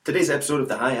Today's episode of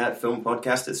the Hi-Hat Film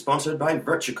Podcast is sponsored by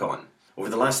Virtucon. Over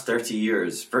the last 30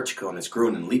 years, Virtucon has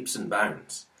grown in leaps and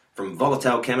bounds. From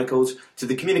volatile chemicals to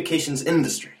the communications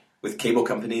industry, with cable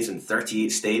companies in 38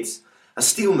 states, a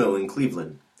steel mill in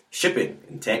Cleveland, shipping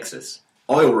in Texas,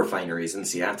 oil refineries in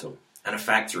Seattle, and a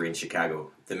factory in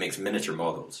Chicago that makes miniature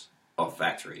models of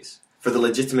factories. For the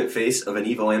legitimate face of an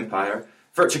evil empire,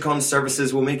 Virtucon's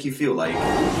services will make you feel like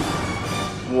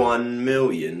 $1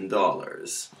 million.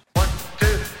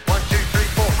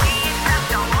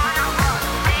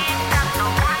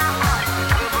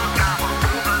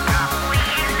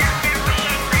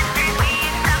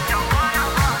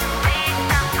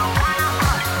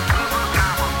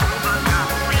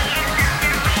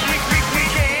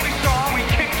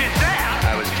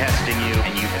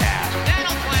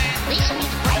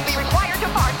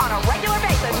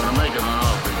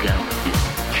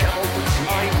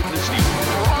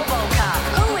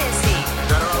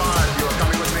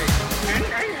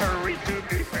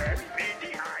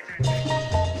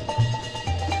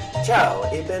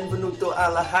 Ciao e benvenuto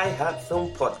alla Hi-Hat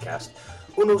Film Podcast,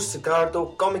 uno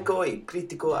sguardo comico e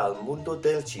critico al mondo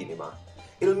del cinema.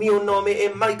 Il mio nome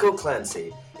è Michael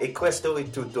Clancy e questo è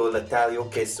tutto l'Italio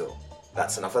che so.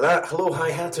 That's enough of that. Hello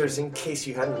Hi-Hatters, in case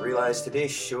you hadn't realised,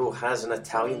 today's show has an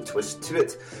Italian twist to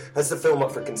it, as the film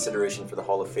up for consideration for the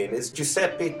Hall of Fame is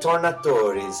Giuseppe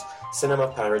Tornatore's Cinema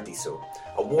Paradiso,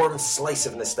 a warm slice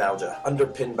of nostalgia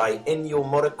underpinned by Ennio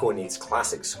Morricone's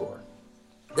classic score.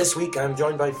 This week I'm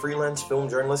joined by freelance film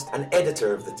journalist and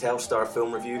editor of the Telstar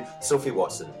Film Review, Sophie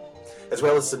Watson. As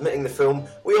well as submitting the film,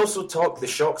 we also talk the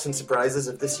shocks and surprises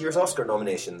of this year's Oscar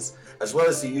nominations, as well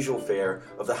as the usual fare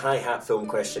of the Hi-Hat Film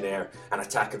Questionnaire and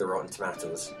Attack of the Rotten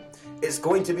Tomatoes. It's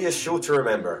going to be a show to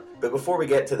remember, but before we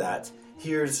get to that,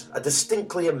 here's a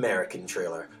distinctly American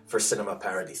trailer for Cinema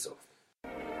Paradiso.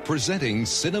 Presenting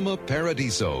Cinema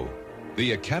Paradiso,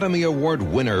 the Academy Award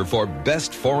winner for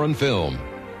Best Foreign Film.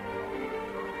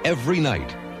 Every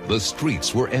night, the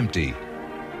streets were empty,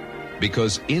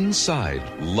 because inside,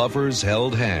 lovers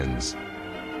held hands,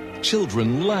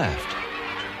 children laughed,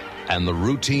 and the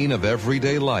routine of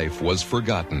everyday life was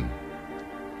forgotten.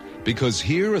 Because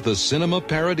here at the Cinema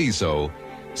Paradiso,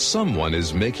 someone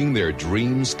is making their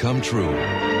dreams come true.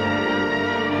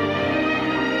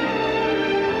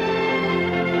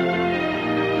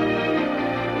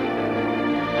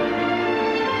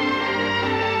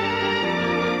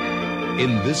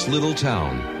 In this little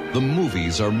town, the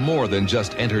movies are more than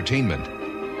just entertainment.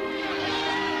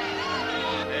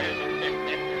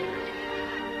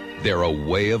 They're a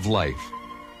way of life.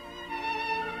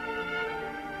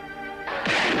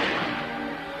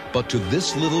 But to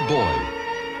this little boy,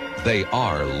 they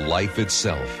are life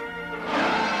itself.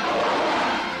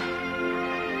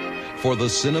 For the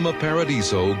Cinema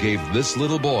Paradiso gave this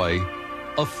little boy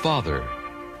a father,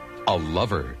 a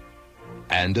lover,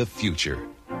 and a future.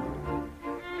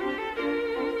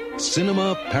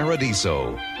 Cinema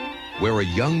Paradiso, where a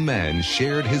young man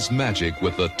shared his magic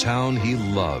with the town he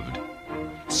loved.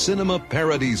 Cinema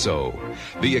Paradiso,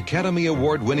 the Academy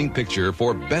Award-winning picture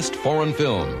for Best Foreign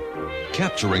Film,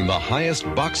 capturing the highest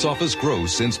box office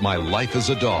gross since My Life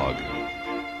as a Dog.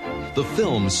 The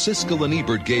film Siskel and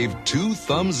Ebert gave 2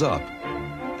 thumbs up,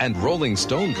 and Rolling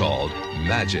Stone called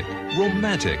magic,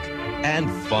 romantic, and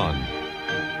fun.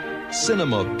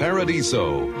 Cinema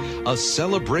Paradiso, a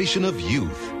celebration of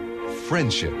youth,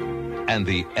 friendship, and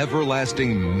the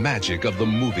everlasting magic of the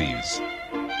movies.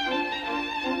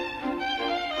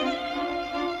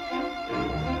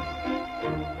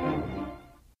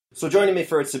 So joining me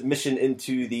for a submission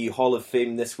into the Hall of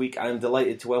Fame this week, I'm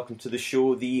delighted to welcome to the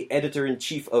show the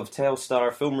Editor-in-Chief of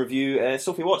Telstar Film Review,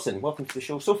 Sophie Watson. Welcome to the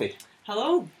show, Sophie.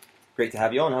 Hello. Great to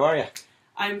have you on. How are you?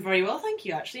 I'm very well, thank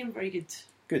you, actually. I'm very good.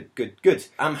 Good.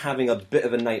 I'm having a bit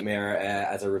of a nightmare,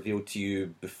 as I revealed to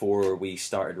you before we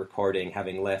started recording,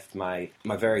 having left my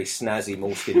very snazzy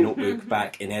moleskin notebook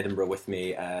back in Edinburgh with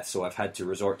me, so I've had to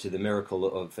resort to the miracle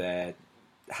of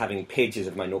having pages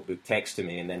of my notebook text to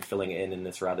me and then filling it in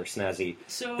this rather snazzy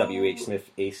W.H. Smith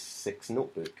A6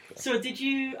 notebook. So did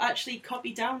you actually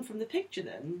copy down from the picture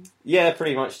then? Yeah,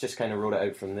 pretty much, just kind of wrote it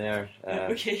out from there.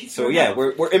 Okay. So yeah,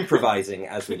 we're improvising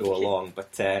as we go along,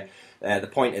 but the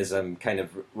point is I'm kind of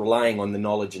relying on the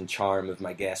knowledge and charm of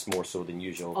my guests more so than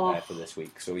usual for this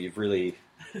week. So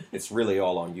it's really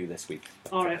all on you this week.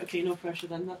 All right, okay, no pressure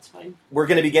then, that's fine. We're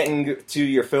going to be getting to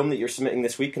your film that you're submitting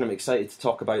this week, and I'm excited to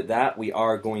talk about that.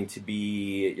 You're going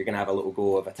to have a little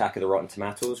go of Attack of the Rotten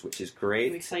Tomatoes, which is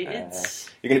great. I'm excited.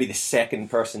 You're going to be the second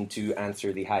person to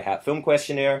answer the Hi-Hat Film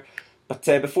Questionnaire. But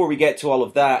before we get to all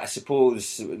of that, I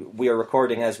suppose we are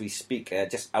recording as we speak.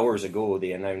 Just hours ago,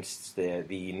 they announced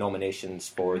the nominations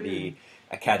for the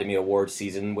Academy Award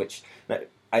season, which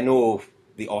I know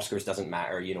the Oscars doesn't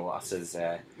matter. Us as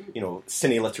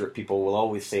cine-literate people will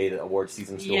always say that award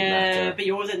seasons don't matter. Yeah, but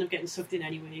you always end up getting sucked in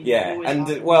anyway. Yeah, and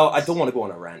I don't want to go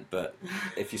on a rant, but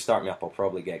if you start me up, I'll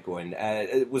probably get going.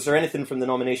 Was there anything from the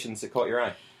nominations that caught your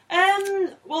eye?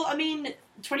 Well, I mean,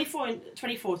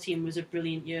 2014 was a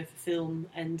brilliant year for film,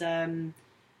 and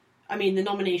I mean, the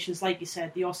nominations, like you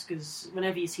said, the Oscars,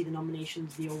 whenever you see the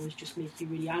nominations, they always just make you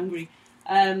really angry.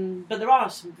 But there are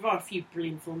a few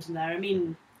brilliant films in there. I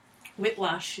mean,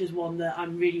 Whiplash is one that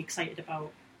I'm really excited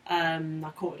about.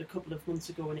 I caught it a couple of months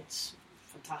ago, and it's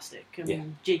fantastic. I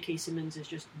mean, J.K. Simmons is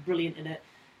just brilliant in it,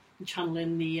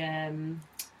 channeling the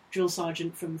drill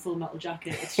sergeant from Full Metal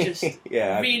Jacket. It's just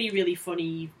really, really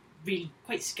funny, really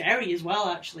quite scary as well,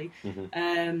 actually.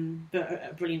 Mm-hmm. But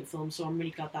a brilliant film, so I'm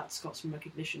really glad that's got some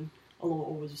recognition, although it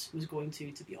always was going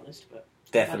to be honest. But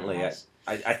definitely,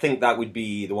 I think that would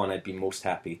be the one I'd be most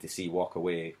happy to see walk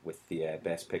away with the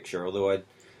Best Picture, although I'd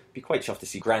be quite chuffed to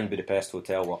see Grand Budapest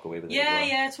Hotel walk away with it as well.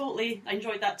 Yeah, totally. I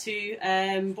enjoyed that too.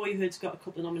 Boyhood's got a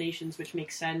couple of nominations, which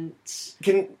makes sense.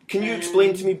 Can you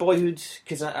explain to me Boyhood?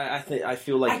 Because I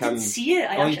feel like I didn't see it.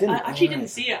 I actually didn't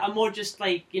see it. I'm more just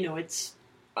like,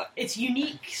 it's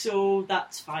unique, so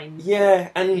that's fine. Yeah,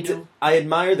 and I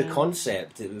admire the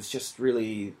concept. It was just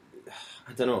really,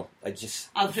 I don't know.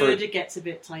 I've heard it gets a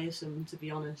bit tiresome, to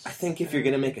be honest. I think if you're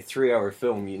going to make a 3-hour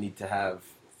film, you need to have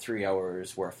 3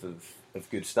 hours worth of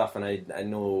good stuff, and I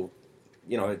know,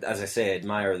 as I say, I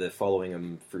admire the following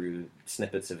him through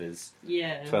snippets of his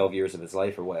 12 years of his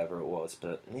life or whatever it was,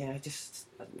 but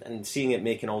and seeing it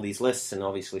making all these lists and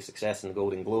obviously success in the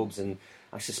Golden Globes, and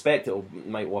I suspect it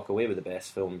might walk away with the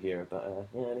best film here, but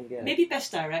I didn't get it. Maybe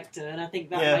Best Director, and I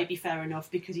think that might be fair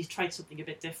enough because he's tried something a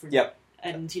bit different. Yep.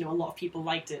 And a lot of people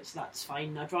liked it, so that's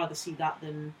fine. I'd rather see that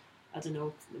than, I don't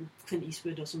know, Clint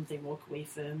Eastwood or something walk away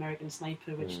for American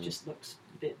Sniper, which just looks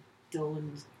a bit dull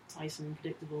and tiresome and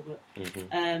predictable, but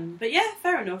yeah,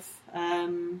 fair enough.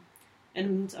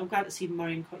 And I'm glad to see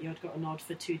Marion Cotillard got a nod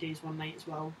for 2 Days, One Night as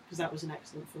well, because that was an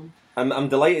excellent film. I'm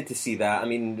delighted to see that. I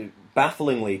mean,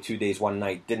 bafflingly, 2 Days, One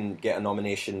Night didn't get a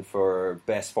nomination for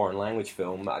Best Foreign Language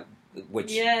Film,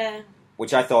 which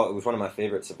I thought was one of my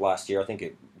favourites of last year. I think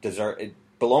it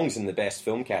belongs in the Best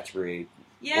Film category.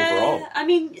 Overall. I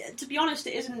mean, to be honest,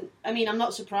 it isn't. I mean, I'm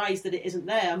not surprised that it isn't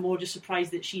there. I'm more just surprised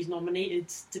that she's nominated,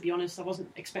 to be honest. I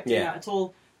wasn't expecting that at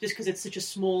all, just because it's such a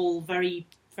small, very,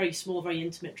 very small, very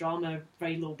intimate drama,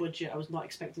 very low budget. I was not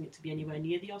expecting it to be anywhere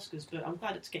near the Oscars, but I'm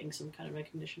glad it's getting some kind of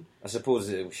recognition. I suppose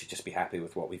we should just be happy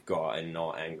with what we've got and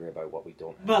not angry about what we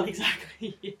don't have. Well,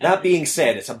 exactly. Yeah. That being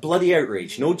said, it's a bloody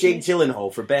outrage. No Jake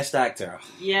Gyllenhaal for Best Actor.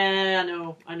 Yeah,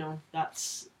 I know.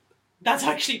 That's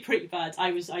actually pretty bad.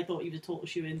 I thought he was a total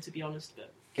shoe-in, to be honest.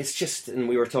 But it's just, and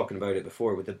we were talking about it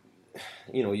before with the,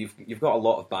 you've got a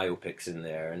lot of biopics in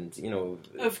there, and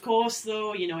of course,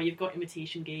 though, you've got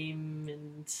Imitation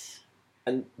Game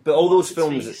but all those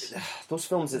films,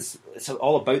 it's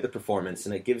all about the performance,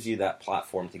 and it gives you that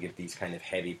platform to give these kind of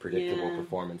heavy, predictable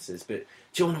performances. But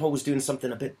Gyllenhaal was doing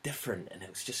something a bit different, and it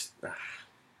was just.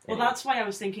 Well, that's why I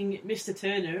was thinking Mr.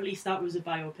 Turner, at least that was a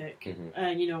biopic. Mm-hmm.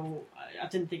 I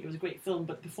didn't think it was a great film,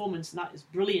 but the performance in that is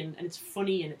brilliant, and it's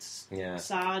funny, and it's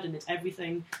sad, and it's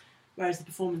everything. Whereas the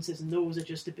performances in those are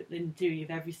just a bit in theory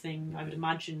of everything. I would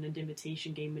imagine an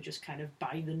Imitation Game would just kind of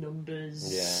by the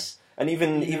numbers. Yeah. And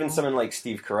even someone like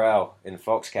Steve Carell in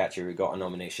Foxcatcher who got a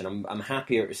nomination, I'm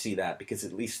happier to see that, because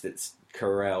at least it's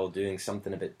Carell doing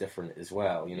something a bit different as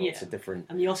well. It's a different.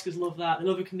 And the Oscars love that. They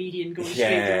love a comedian going straight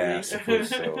down it. I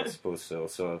suppose so.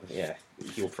 So yeah,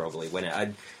 he'll probably win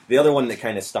it. The other one that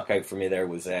kind of stuck out for me there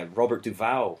was Robert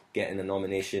Duvall getting a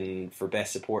nomination for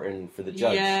Best Supporting for The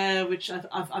Judge. Yeah, which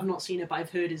I've not seen it, but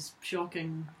I've heard is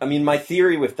shocking. I mean, my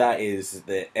theory with that is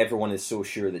that everyone is so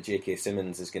sure that J.K.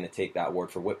 Simmons is going to take that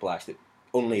award for Whiplash that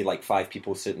only like 5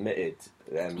 people submitted.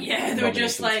 They were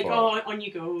just like, on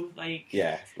you go, like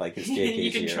it's J.K.'s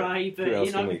you can year. try, but who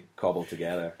else can we cobble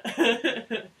together?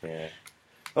 Yeah.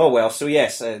 Oh well, so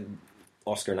yes,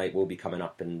 Oscar night will be coming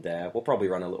up, and we'll probably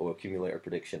run a little accumulator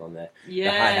prediction on the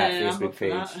Hi-Hat Facebook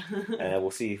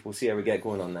page. We'll see how we get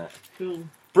going on that. Cool.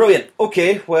 Brilliant.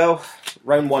 Okay, well,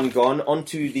 round 1 gone. On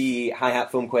to the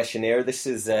Hi-Hat Film Questionnaire. This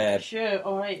is sure.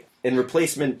 All right. In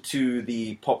replacement to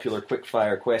the popular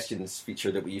quickfire questions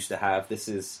feature that we used to have. This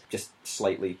is just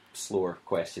slightly slower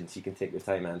questions. You can take your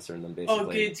time answering them, basically.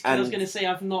 Oh, good. 'Cause I was going to say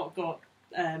I've not got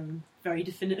very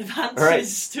definitive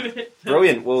answers to it.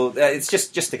 Brilliant. Well, it's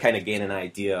just to kind of gain an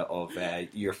idea of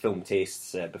your film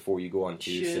tastes before you go on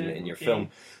to in your film.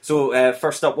 So,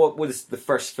 first up, what was the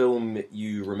first film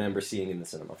you remember seeing in the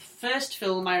cinema? First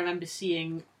film I remember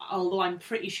seeing, although I'm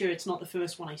pretty sure it's not the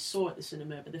first one I saw at the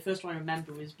cinema, but the first one I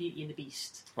remember was Beauty and the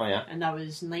Beast. Oh, yeah? And that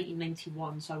was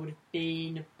 1991, so I would have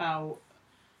been about...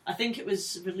 I think it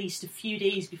was released a few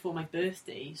days before my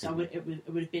birthday, so it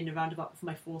would have been around about for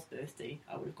my 4th birthday.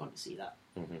 I would have gone to see that,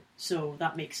 so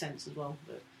that makes sense as well.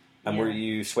 But, and were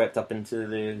you swept up into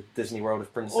the Disney World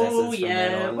of princesses? Oh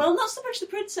yeah, well, not so much the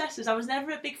princesses. I was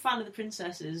never a big fan of the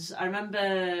princesses. I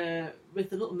remember with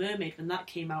The Little Mermaid when that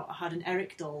came out, I had an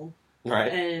Eric doll.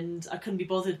 Right. And I couldn't be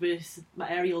bothered with my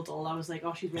Ariel doll. I was like,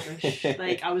 oh, she's rubbish.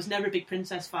 Like, I was never a big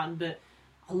princess fan, but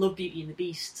I love Beauty and the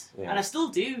Beast, and I still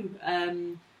do.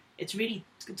 It's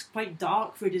quite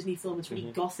dark for a Disney film. It's really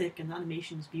gothic, and the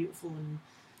animation's beautiful,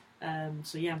 and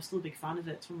so yeah, I'm still a big fan of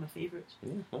it. It's one of my favourites.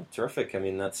 Yeah, well, terrific. I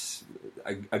mean, that's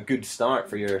a good start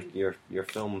for your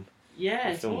film.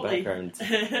 Yeah, film totally.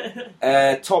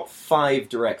 Background. Top 5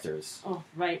 directors. Oh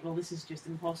right, well this is just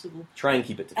impossible. Try and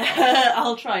keep it to 5.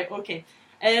 I'll try. Okay.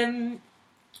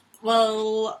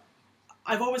 Well,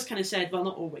 I've always kind of said, well,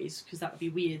 not always, because that would be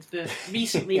weird, but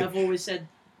recently I've always said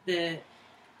that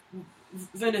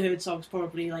Werner Herzog's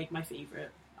probably like my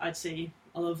favourite. I'd say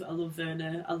I love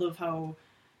Werner. I love how,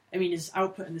 I mean, his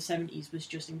output in the 70s was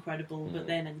just incredible. But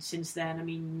then and since then, I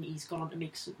mean, he's gone on to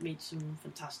made some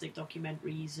fantastic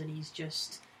documentaries, and he's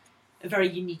just a very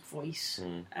unique voice.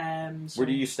 So where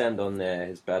do you stand on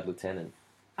his Bad Lieutenant?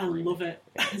 I love it.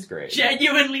 Yeah, it's great.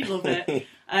 Genuinely love it.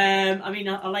 I mean,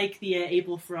 I like the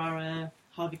Abel Ferrara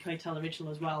Harvey Keitel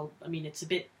original as well. I mean, it's a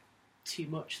bit too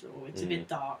much though. It's a bit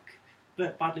dark.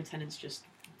 But Bad Lieutenant's just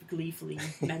gleefully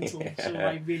mental, so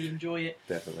I really enjoy it.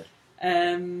 Definitely.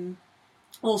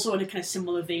 Also in a kind of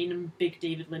similar vein, I'm a big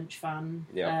David Lynch fan.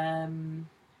 Yeah.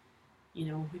 You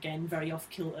know, again, very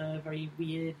off-kilter, very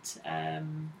weird.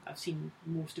 I've seen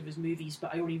most of his movies,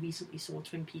 but I only recently saw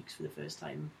Twin Peaks for the first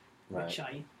time, which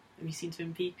have you seen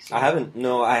Twin Peaks? I haven't.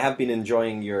 No, I have been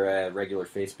enjoying your regular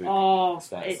Facebook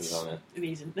statuses it's on it.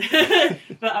 Amazing.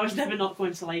 But I was never not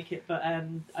going to like it. But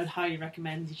I'd highly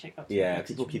recommend you check out Twin Peaks.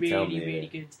 People it's keep really, telling me really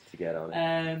good to get on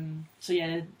it. So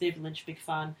yeah, David Lynch, big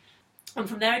fan. And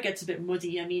from there it gets a bit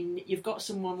muddy. I mean, you've got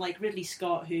someone like Ridley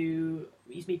Scott, who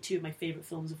he's made 2 of my favourite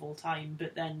films of all time,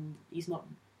 but then he's not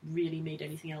really made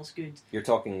anything else good. You're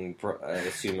talking, I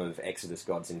assume, of Exodus,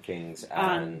 Gods and Kings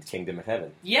and Kingdom of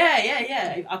Heaven.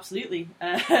 Yeah, absolutely.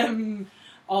 Exactly.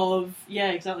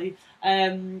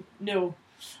 No.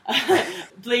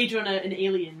 Blade Runner and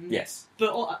Alien. Yes.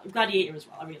 But Gladiator as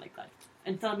well, I really like that.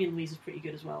 And Thelma and Louise is pretty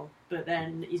good as well. But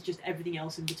then it's just everything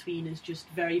else in between is just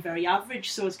very, very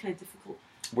average, so it's kind of difficult.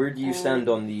 Where do you stand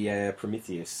on the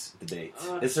Prometheus debate?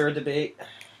 Is there a debate?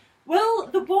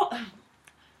 Well,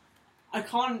 I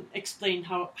can't explain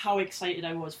how excited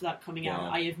I was for that coming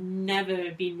out. I have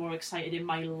never been more excited in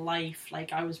my life.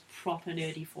 Like, I was proper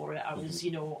nerdy for it. I was,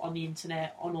 on the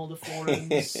internet, on all the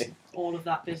forums, all of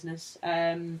that business.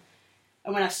 And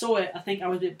when I saw it, I think I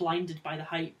was a bit blinded by the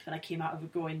hype, and I came out of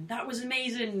it going, that was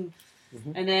amazing.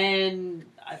 And then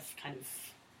I've kind of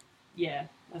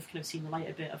seen the light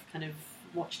a bit. I've kind of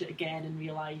watched it again and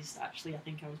realised, actually, I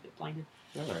think I was a bit blinded.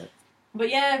 All right. But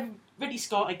yeah, Ridley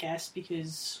Scott, I guess,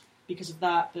 because of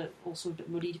that, but also a bit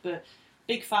muddied. But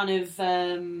big fan of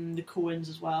the Coens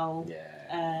as well.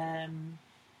 Yeah.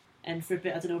 And for a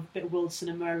bit of world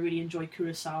cinema, I really enjoy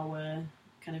Kurosawa,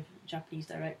 kind of Japanese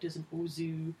directors, and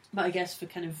Ozu. But I guess for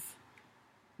kind of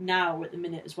now, at the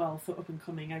minute as well, for up and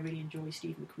coming, I really enjoy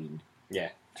Steve McQueen.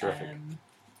 Yeah, terrific.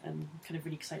 And kind of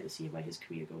really excited to see where his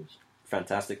career goes.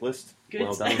 Fantastic list. Good.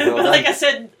 Well done. Like I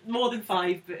said, more than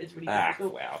 5, but it's really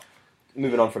difficult. Wow.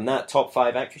 Moving on from that, top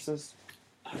 5 actresses?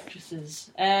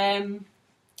 Actresses. Again,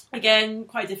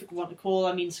 quite a difficult one to call.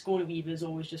 I mean, Sigourney Weaver is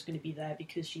always just going to be there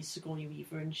because she's Sigourney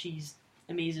Weaver and she's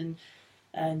amazing.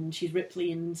 And she's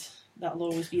Ripley, and that'll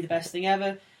always be the best thing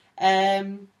ever.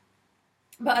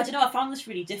 But I don't know, I found this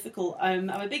really difficult. I'm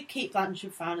a big Cate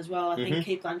Blanchett fan as well. I think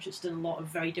Cate Blanchett's done a lot of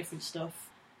very different stuff.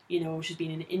 She's been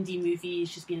in indie movies,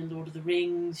 she's been in Lord of the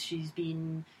Rings, she's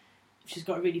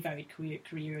got a really varied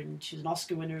career, and she's an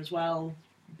Oscar winner as well.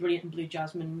 Brilliant in Blue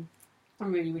Jasmine. I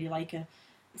really, really like her.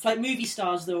 For like movie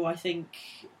stars, though, I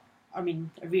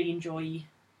really enjoy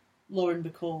Lauren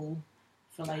Bacall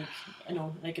for like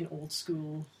an old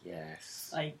school.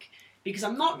 Yes. Because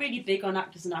I'm not really big on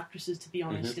actors and actresses, to be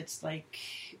honest. It's like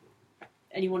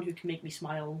anyone who can make me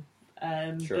smile.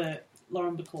 Sure. But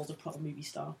Lauren Bacall's a proper movie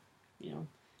star.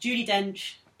 Judi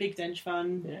Dench, big Dench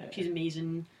fan. Yeah. She's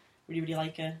amazing. Really, really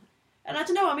like her. And I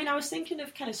don't know, I mean, I was thinking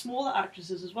of kind of smaller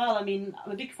actresses as well. I mean,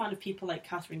 I'm a big fan of people like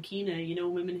Catherine Keener, you know,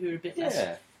 women who are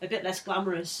a bit less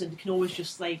glamorous and can always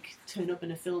just, like, turn up in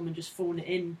a film and just phone it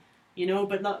in, you know,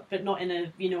 but not in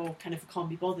a, you know, kind of can't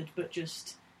be bothered, but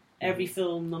just every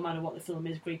film, no matter what the film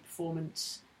is, great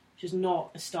performance. She's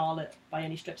not a starlet by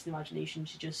any stretch of the imagination.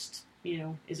 She just, you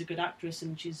know, is a good actress,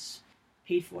 and she's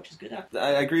paid for what she's good at.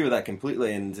 I agree with that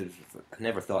completely, and I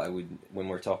never thought I would, when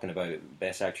we're talking about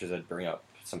Best Actress, I'd bring up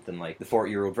something like The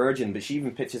 40-Year-Old Virgin, but she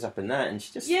even pitches up in that, and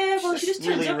she just she just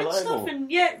turns really up reliable. and stuff,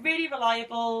 and really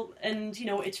reliable, and you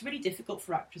know, it's really difficult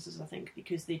for actresses, I think,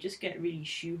 because they just get really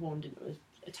shoehorned into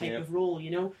a type of role,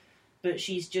 you know, but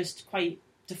she's just quite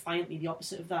defiantly the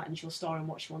opposite of that, and she'll star in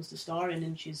what she wants to star in,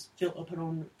 and she's built up her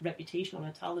own reputation on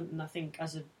her talent, and I think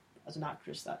as an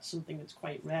actress, that's something that's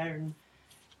quite rare and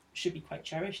should be quite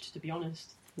cherished, to be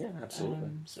honest. Yeah,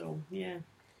 absolutely.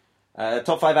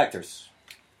 Top 5 actors.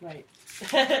 Right.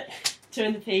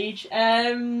 Turn the page.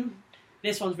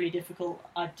 This one's really difficult.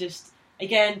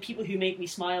 Again, people who make me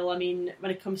smile. I mean,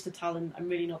 when it comes to talent, I'm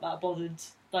really not that bothered.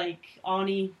 Like,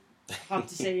 Arnie, I have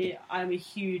to say, I'm a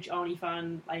huge Arnie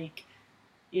fan. Like,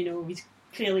 you know, he's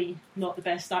clearly not the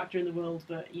best actor in the world,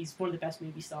 but he's one of the best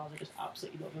movie stars. I just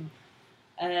absolutely love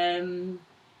him.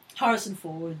 Harrison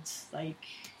Ford, like,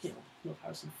 you know, love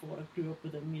Harrison Ford. I grew up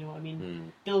with him, you know what I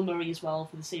mean? Bill Murray as well,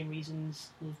 for the same reasons.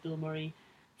 Love Bill Murray.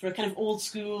 For a kind of old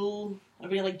school, I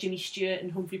really like Jimmy Stewart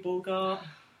and Humphrey Bogart.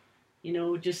 You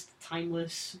know, just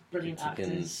timeless, brilliant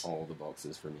actors. All the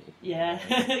boxes for me. Yeah,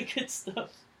 good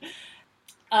stuff.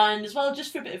 And as well,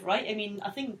 just for a bit of I mean,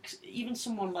 I think even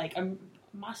someone like, I'm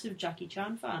a massive Jackie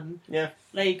Chan fan. Yeah.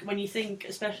 Like, when you think,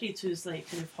 especially to his, like,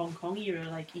 kind of Hong Kong era,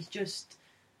 like, he's just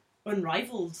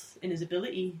unrivaled in his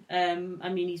ability. I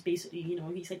mean, he's basically, you know,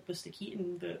 he's like Buster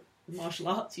Keaton, but with martial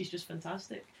arts, he's just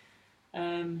fantastic.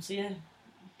 So yeah,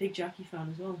 big Jackie fan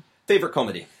as well. Favourite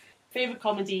comedy? Favourite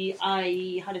comedy,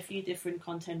 I had a few different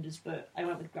contenders, but I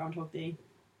went with Groundhog Day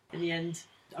in the end.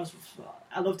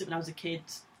 I loved it when I was a kid,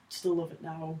 still love it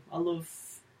now.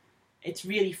 It's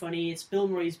really funny. It's Bill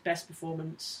Murray's best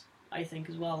performance, I think,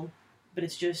 as well. But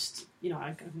it's just, you know,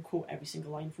 I can quote every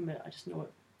single line from it. I just know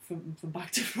it from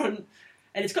back to front.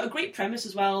 And it's got a great premise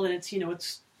as well, and it's, you know,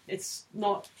 it's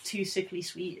not too sickly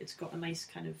sweet. It's got a nice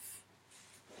kind of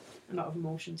amount of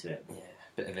emotion to it. Yeah,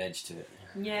 bit of edge to it.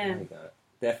 Yeah. I like that.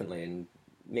 Definitely, and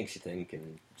makes you think,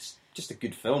 and just a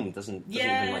good film. Doesn't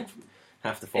even like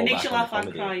have to fall back on the comedy. It makes you laugh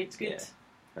and cry. It's good.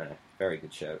 Yeah. Very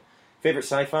good show. Favourite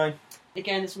sci-fi?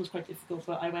 Again, this one was quite difficult,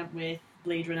 but I went with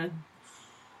Blade Runner.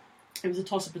 It was a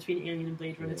toss-up between Alien and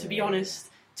Blade Runner. To be honest,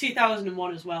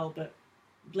 2001 as well, but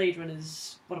Blade Runner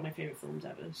is one of my favourite films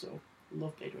ever, so I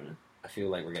love Blade Runner. I feel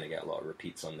like we're going to get a lot of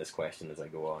repeats on this question as I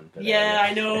go on. But,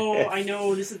 I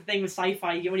know. This is the thing with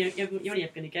sci-fi. You're only going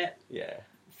to get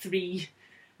 3.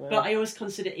 Well, but I always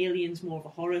consider Aliens more of a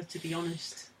horror, to be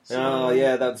honest. So,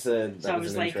 that's an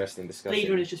interesting discussion. Blade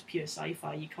Runner is just pure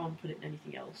sci-fi. You can't put it in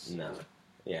anything else. No.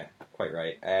 Yeah, quite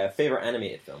right. Favourite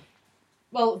animated film?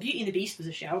 Well, Beauty and the Beast was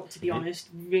a shout, to be honest.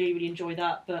 Really, really enjoyed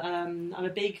that. But I'm a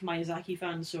big Miyazaki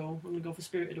fan, so I'm going to go for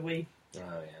Spirited Away. Oh,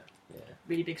 yeah.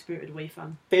 Really big Spirited Away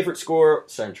fan. Favourite score,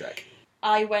 soundtrack?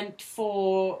 I went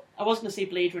for... I was going to say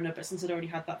Blade Runner, but since I'd already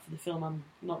had that for the film, I'm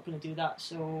not going to do that.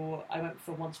 So I went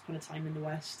for Once Upon a Time in the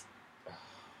West.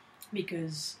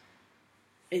 Because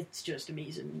it's just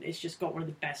amazing. It's just got one of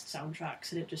the best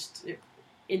soundtracks, and it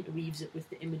interweaves it with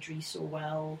the imagery so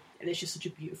well. And it's just such a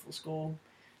beautiful score.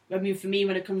 I mean, for me,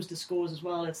 when it comes to scores as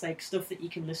well, it's like stuff that you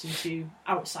can listen to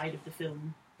outside of the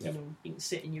film. Yep. You know, you can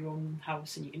sit in your own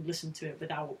house and you can listen to it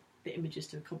without the images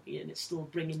to accompany it, and it's still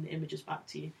bringing the images back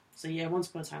to you. So yeah, Once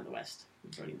Upon a Time in the West,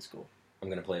 brilliant score. I'm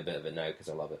going to play a bit of it now because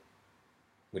I love it.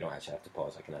 We don't actually have to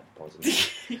pause. I can have to pause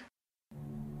it.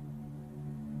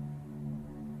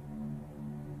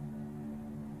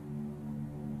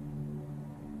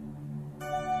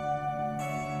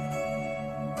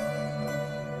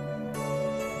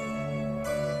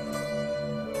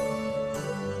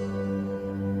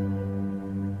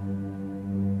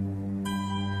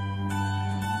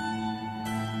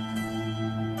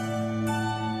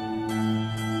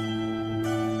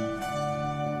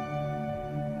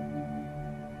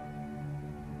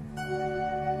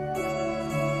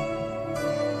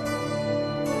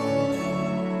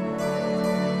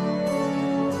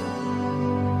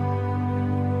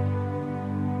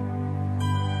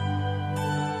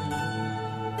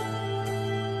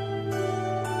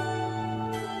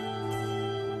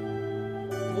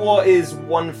 What is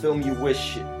one film you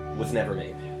wish was never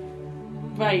made?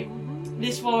 Right.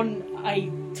 This one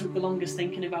I took the longest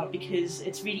thinking about because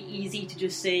it's really easy to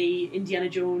just say Indiana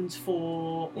Jones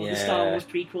 4 or the Star Wars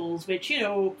prequels, which, you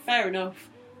know, fair enough.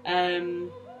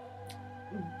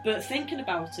 But thinking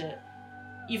about it,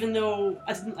 even though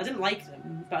I didn't like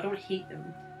them, but I don't hate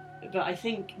them, but I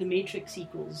think the Matrix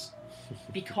sequels,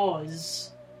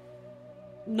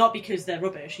 not because they're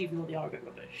rubbish, even though they are a bit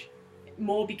rubbish,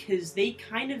 more because they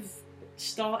kind of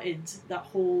started that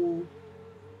whole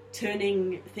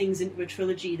turning things into a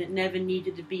trilogy that never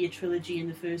needed to be a trilogy in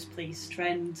the first place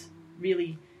trend,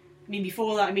 really. I mean,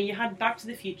 before that, you had Back to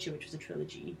the Future, which was a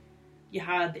trilogy. You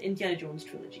had the Indiana Jones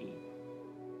trilogy.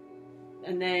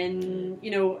 And then,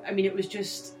 it was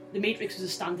just... The Matrix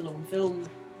was a standalone film,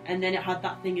 and then it had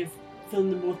that thing of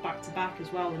filming them both back-to-back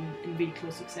as well, in really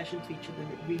close succession to each other,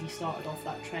 that really started off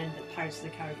that trend that Pirates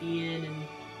of the Caribbean and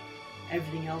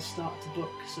everything else started to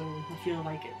book. So I feel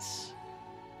like it's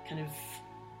kind of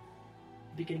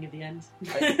the beginning of the end.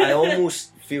 I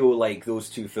almost feel like those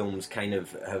two films kind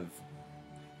of have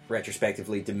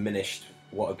retrospectively diminished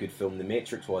what a good film The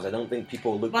Matrix was. I don't think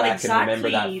people look back and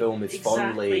remember that film as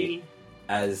fondly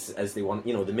as they want.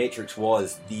 The Matrix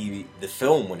was the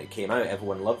film when it came out.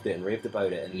 Everyone loved it and raved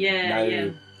about it, and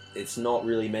now it's not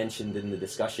really mentioned in the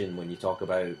discussion when you talk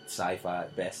about sci-fi,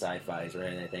 best sci-fis or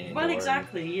anything anymore. Well,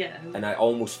 exactly, yeah. And I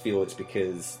almost feel it's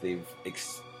because they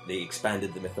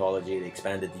expanded the mythology, they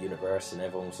expanded the universe, and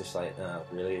everyone was just like, oh,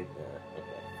 really?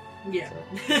 Okay.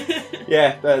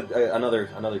 Yeah. So,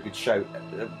 another good shout.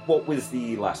 What was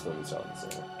the last film you saw?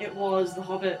 It was The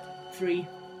Hobbit 3,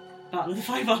 Battle of the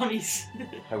Five Armies.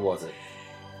 How was it?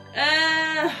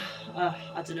 I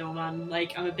don't know, man.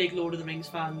 Like, I'm a big Lord of the Rings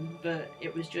fan, but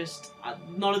it was just...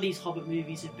 none of these Hobbit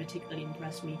movies have particularly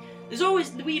impressed me. There's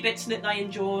always the wee bits in it that I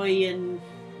enjoy, and,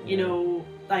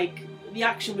 like... The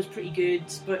action was pretty good,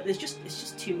 but it's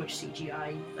just too much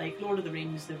CGI. Like Lord of the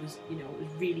Rings, there was there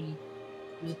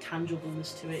was a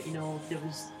tangibleness to it. There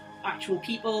was actual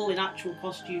people in actual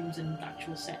costumes and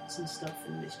actual sets and stuff,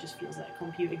 and this just feels like a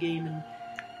computer game, and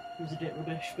it was a bit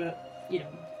rubbish. But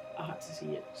I had to see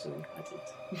it, so I did.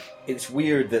 It's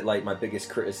weird that my biggest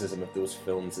criticism of those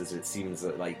films is it seems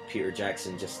that Peter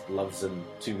Jackson just loves them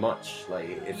too much.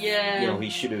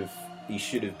 He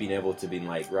should have been able to be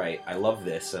right, I love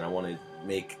this and I want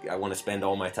to spend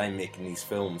all my time making these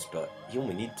films, but you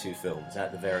only need 2 films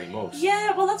at the very most.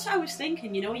 Yeah, well, that's what I was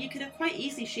thinking. You could have quite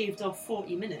easily shaved off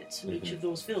 40 minutes from each of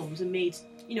those films and made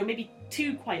maybe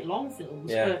 2 quite long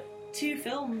films. Yeah. But 2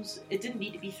 films, it didn't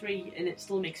need to be 3, and it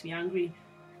still makes me angry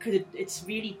because it's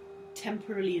really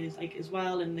temporarily as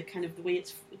well, and the kind of the way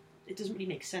it doesn't really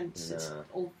make sense. Nah.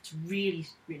 It's really,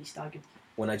 really staggered.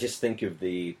 When I just think of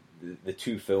the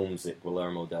 2 films that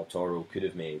Guillermo del Toro could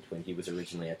have made when he was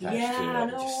originally attached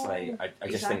to it, I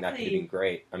just think that could have been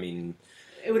great. I mean,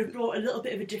 it would have brought a little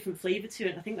bit of a different flavour to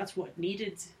it. I think that's what it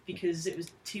needed, because it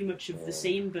was too much of the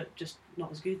same, but just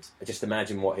not as good. I just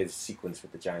imagine what his sequence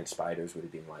with the giant spiders would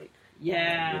have been like.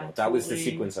 Yeah, that was the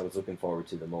sequence I was looking forward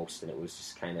to the most, and it was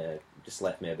just kind of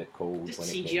left me a bit cold. Just when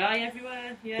CGI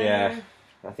everywhere. Yeah.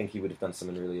 I think he would have done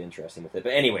something really interesting with it.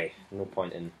 But anyway, no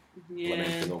point in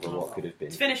lamenting over what could have been.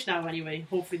 It's finished now anyway.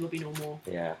 Hopefully there'll be no more.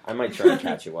 Yeah, I might try and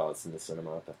catch it while it's in the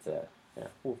cinema, but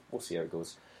we'll see how it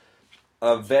goes.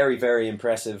 A very, very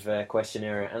impressive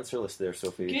questionnaire answer list there,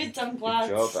 Sophie. Good, I'm glad.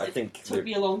 Good job. I think it took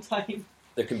me a long time.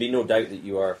 There can be no doubt that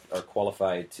you are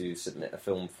qualified to submit a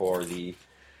film for the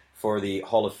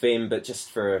Hall of Fame, but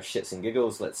just for shits and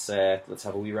giggles, let's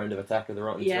have a wee round of Attack of the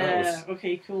Rotten Tomatoes. Yeah,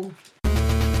 okay, cool.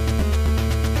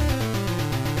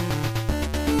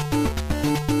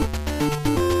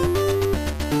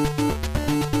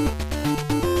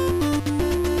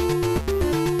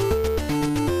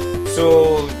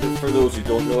 So, for those who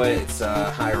don't know it, it's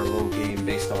a high or low game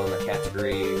based on a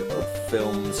category of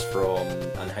films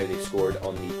and how they've scored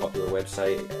on the popular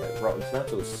website Rotten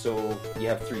Tomatoes. So, you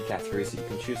have 3 categories that you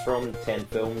can choose from: 10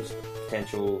 films,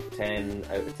 potential 10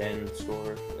 out of 10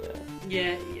 score.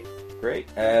 Yeah. Great.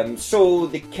 So,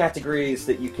 the categories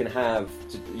that you have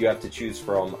to choose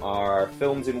from are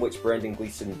films in which Brendan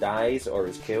Gleeson dies or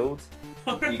is killed.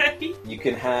 Alright. You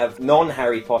can have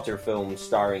non-Harry Potter films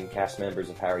starring cast members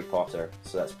of Harry Potter,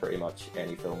 so that's pretty much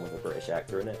any film with a British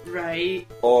actor in it. Right.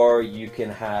 Or you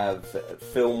can have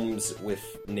films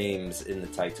with names in the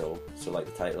title, so like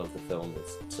the title of the film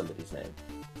is somebody's name.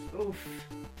 Oof.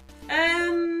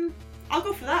 I'll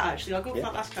go for that actually. I'll go for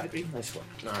that last category. Nice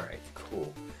one. Alright,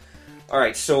 cool.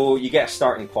 Alright, so you get a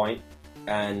starting point,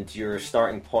 and your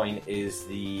starting point is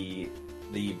the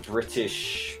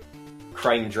British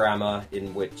crime drama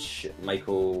in which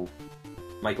Michael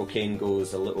Michael Caine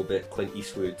goes a little bit Clint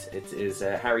Eastwood. It is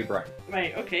Harry Brown.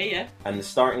 Right, okay, yeah. And the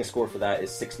starting score for that is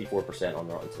 64% on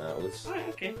Rotten Tomatoes. Right,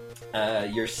 okay.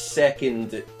 Your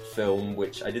second film,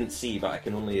 which I didn't see, but I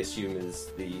can only assume is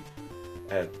the...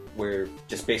 where,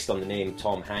 just based on the name,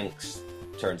 Tom Hanks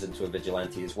turns into a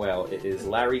vigilante as well. It is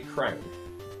Larry Crowne.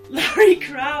 Larry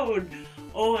Crowne!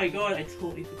 Oh my god, I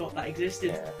totally forgot that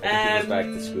existed. Yeah, he goes back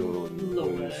to school and lower,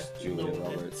 lose Julia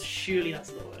Roberts. Surely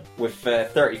that's lower. With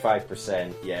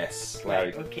 35%, yes,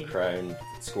 Larry okay. Crowne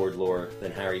scored lower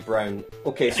than Harry Brown.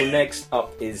 Okay, so next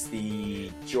up is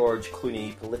the George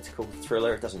Clooney political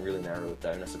thriller. It doesn't really narrow it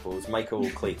down, I suppose. Michael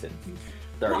Clayton.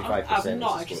 35%. I've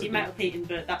not actually seen Michael Clayton,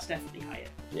 but that's definitely higher.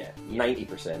 Yeah,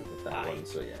 90% with that one,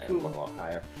 so yeah, cool. A lot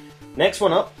higher. Next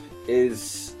one up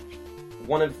is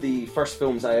one of the first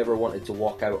films I ever wanted to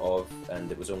walk out of,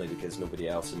 and it was only because nobody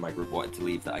else in my group wanted to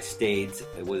leave that I stayed.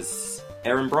 It was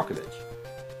Erin Brockovich.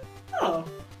 Oh,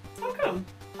 how come?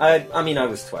 I mean, I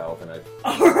was 12 and I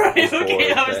Alright,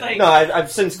 okay, I was like... No,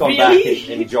 I've since gone really?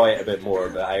 back and enjoy it a bit more,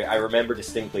 but I remember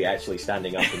distinctly actually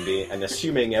standing up and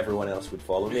assuming everyone else would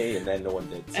follow me, and then no one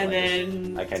did, so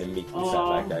I kind of meekly sat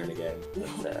back down again.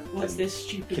 But, what's this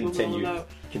stupid one all about?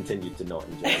 Continued to not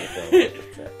enjoy the film.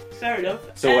 But, fair enough.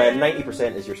 So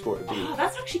 90% is your score to beat. Oh,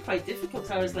 that's actually quite difficult.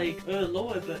 I was like,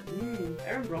 lower, but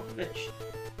Erin Brockovich.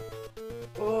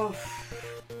 Oh,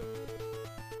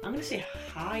 I'm gonna say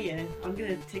higher. I'm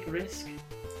gonna take a risk.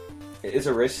 It is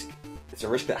a risk. It's a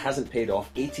risk that hasn't paid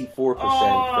off. 84% for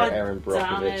Erin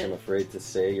Brockovich, I'm afraid to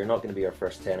say. You're not going to be our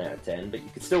first 10 out of 10, but you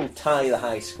could still tie the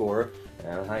high score.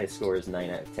 The highest score is 9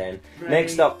 out of 10. Right.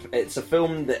 Next up, it's a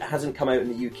film that hasn't come out in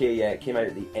the UK yet. It came out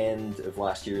at the end of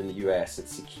last year in the US.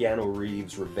 It's the Keanu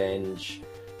Reeves revenge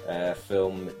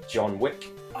film, John Wick.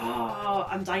 Oh,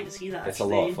 I'm dying to see that. It's a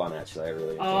lot of fun, actually. I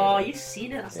really enjoy it. Oh, you've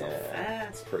seen it? That's not fair.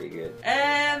 It's pretty good.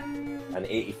 And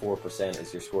 84%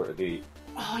 is your score to beat.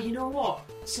 Oh, you know what?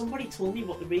 Somebody told me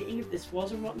what the rating of this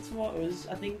was on Rotten Tomatoes.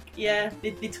 I think,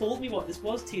 they told me what this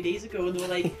was 2 days ago, and they were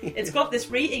like, it's got this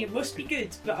rating, it must be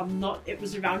good, but I'm not. It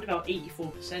was around about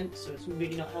 84%, so it's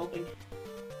really not helping.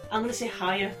 I'm going to say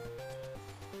higher.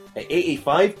 At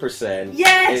 85%,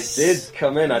 yes! It did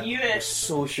come in. I was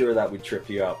so sure that would trip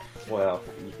you up. Well,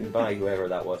 you can buy whoever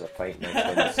that was a pint next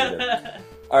time you see them.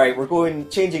 Alright, we're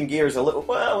changing gears a little.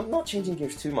 Well, not changing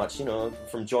gears too much,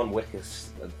 from John Wick,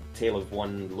 a tale of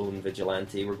one lone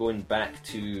vigilante. We're going back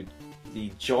to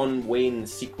the John Wayne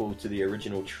sequel to the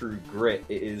original True Grit.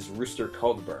 It is Rooster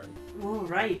Cogburn. Oh,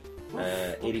 right.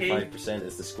 85%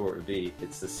 is the score to beat.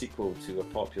 It's the sequel to a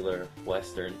popular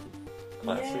Western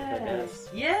classic, I guess.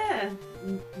 Yeah.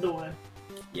 Lower.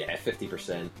 Yeah,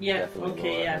 50%. Yeah, definitely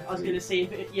okay, lower. yeah. I was going to say,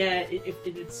 if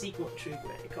it's a sequel to True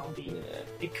Grit,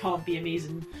 it can't be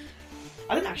amazing.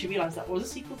 I didn't actually realise that was a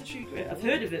sequel to True Grit. I've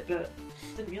heard of it, but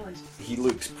didn't realise. He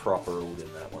looks proper old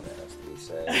in that one, it has to be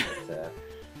said. But,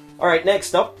 alright,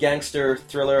 next up, gangster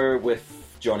thriller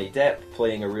with Johnny Depp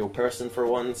playing a real person for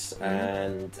once,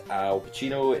 and Al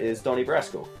Pacino is Donnie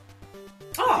Brasco.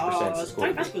 Oh,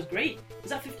 Donnie Brasco's great. Is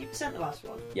that 50% the last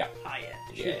one? Yeah. Higher.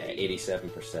 Yeah,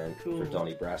 87% for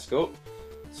Donnie Brasco.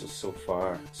 So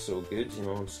far, so good.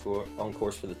 On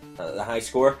course for the high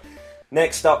score.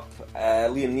 Next up,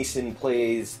 Liam Neeson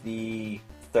plays the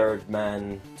third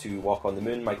man to walk on the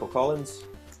moon, Michael Collins.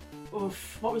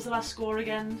 Oof, what was the last score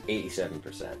again?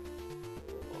 87%.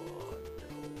 Oh,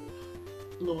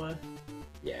 no. Lower.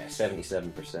 Yeah,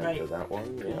 77% right. for that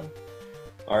one. Cool.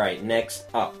 Yeah. Alright, next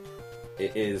up,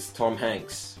 it is Tom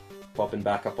Hanks popping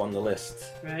back up on the list.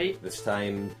 Right. This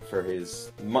time for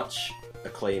his much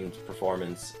acclaimed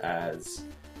performance as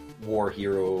war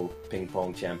hero, ping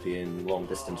pong champion, long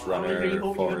distance runner, I really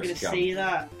hope you were going to Forrest Gump. say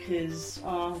that, because,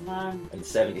 oh man. And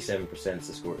 77% is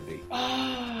the score to beat.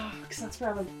 Because that's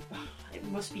where it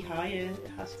must be higher,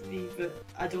 it has to be, but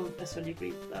I don't necessarily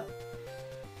agree with that.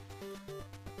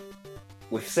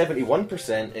 With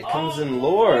 71%, it comes in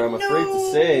lower, I'm afraid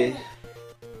to say.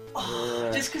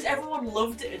 Just because everyone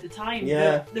loved it at the time.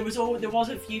 Yeah. There was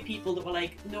a few people that were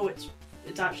like, no, it's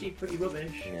actually pretty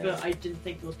rubbish. Yeah. But I didn't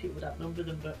think those people would outnumber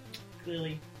them, but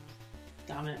clearly,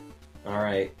 damn it.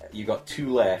 Alright, you got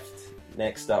 2 left.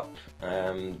 Next up,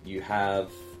 you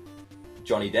have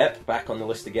Johnny Depp back on the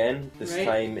list again. This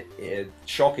time,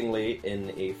 shockingly,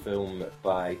 in a film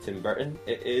by Tim Burton.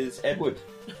 It is Ed Wood.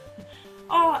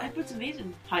 Oh, Ed Wood's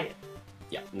amazing. Higher.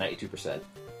 Yeah, 92%.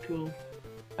 Cool.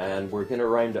 And we're going to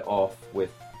round it off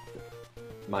with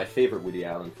my favourite Woody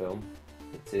Allen film.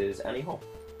 It is Annie Hall.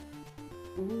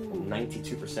 Ooh.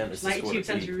 92% is the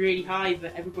 92% is really high,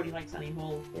 but everybody likes Annie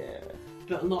Hall. Yeah.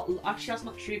 But actually that's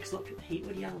not true, because a lot of people hate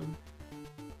Woody Allen.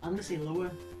 I'm going to say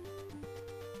lower.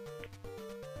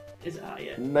 Is it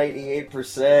higher?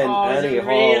 98%. Oh, Annie Hall.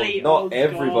 Really? Not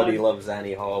everybody loves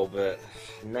Annie Hall, but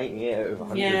 98 out of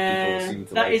 100 people seem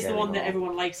to like that is the Annie one Hall. that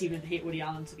everyone likes, even if they hate Woody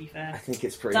Allen, to be fair. I think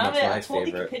it's pretty Damn much it, my I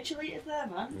totally favourite. capitulated there,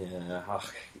 man. Yeah,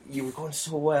 you were going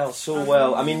so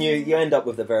well. I mean, you end up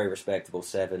with a very respectable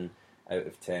 7 out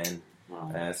of 10.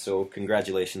 Wow. So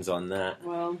congratulations on that.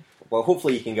 Well,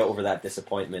 hopefully you can get over that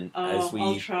disappointment as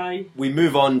I'll try. we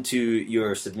move on to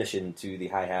your submission to the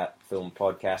Hi-Hat Film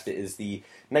Podcast. It is the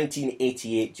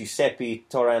 1988 Giuseppe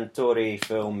Tornatore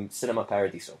film Cinema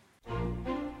Paradiso.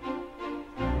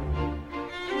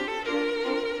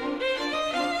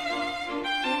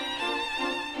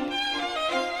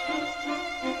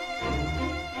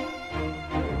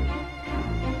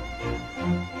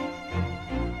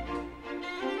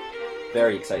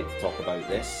 Very excited to talk about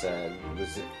this.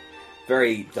 Was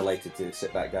very delighted to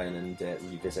sit back down and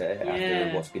revisit it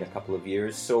after what's been a couple of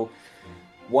years. So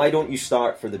why don't you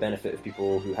start, for the benefit of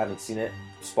people who haven't seen it,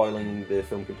 spoiling the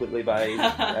film completely by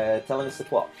telling us the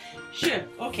plot? Sure,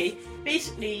 okay.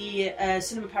 Basically,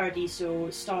 Cinema Paradiso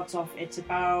starts off, it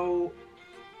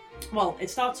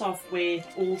starts off with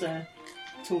older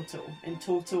Toto. And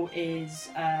Toto is,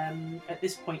 at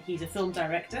this point, he's a film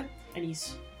director, and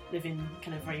he's living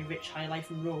kind of very rich high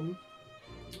life in Rome,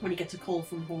 when he gets a call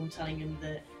from home telling him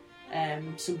that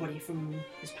somebody from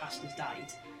his past has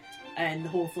died. And the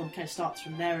whole film kind of starts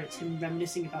from there. It's him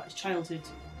reminiscing about his childhood.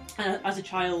 As a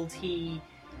child, he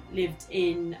lived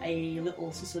in a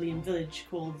little Sicilian village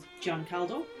called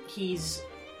Giancaldo. He's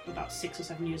about 6 or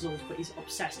 7 years old, but he's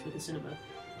obsessed with the cinema.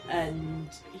 And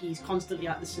he's constantly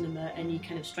at the cinema, and he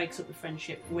kind of strikes up a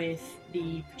friendship with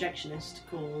the projectionist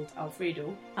called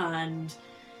Alfredo. And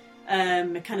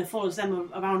it kind of follows them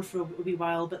around for a wee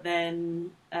while, but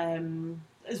then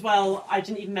as well, I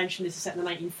didn't even mention this is set in the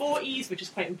 1940s, which is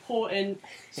quite important.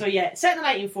 So yeah, set in the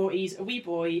 1940s, a wee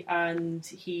boy, and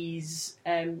he's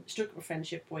struck up a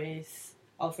friendship with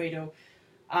Alfredo,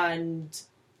 and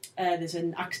there's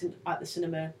an accident at the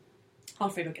cinema.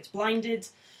 Alfredo gets blinded,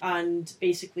 and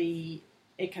basically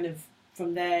it kind of,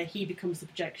 from there, he becomes the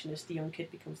projectionist, the young kid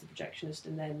becomes the projectionist,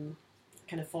 and then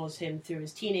kind of follows him through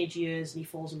his teenage years, and he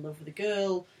falls in love with a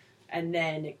girl, and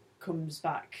then it comes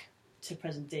back to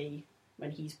present day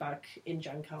when he's back in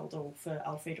Giancaldo for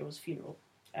Alfredo's funeral,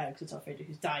 because it's Alfredo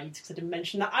who's died, because I didn't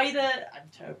mention that either. I'm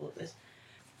terrible at this.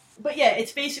 But yeah,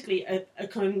 it's basically a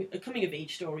coming of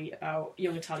age story about a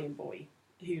young Italian boy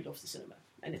who loves the cinema,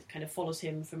 and it kind of follows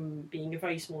him from being a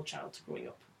very small child to growing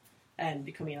up and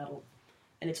becoming an adult,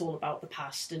 and it's all about the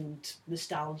past and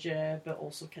nostalgia, but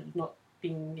also kind of not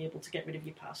being able to get rid of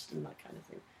your past and that kind of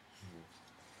thing.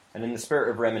 And in the spirit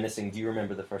of reminiscing, do you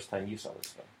remember the first time you saw this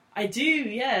film? I do,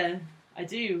 yeah. I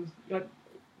do.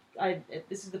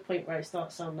 This is the point where I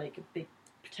start to sound like a big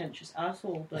pretentious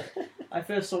asshole, but I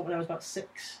first saw it when I was about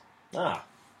 6. Ah,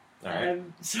 alright.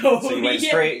 So you went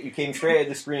straight. You came straight at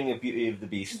the screening of Beauty of the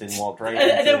Beast and walked right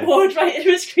into... And then walked right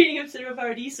into a screening of Cinema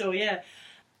Paradiso, yeah.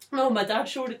 No, my dad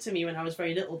showed it to me when I was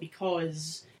very little,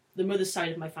 because the mother's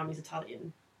side of my family's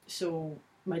Italian. So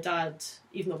my dad,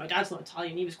 even though my dad's not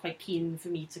Italian, he was quite keen for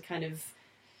me to kind of,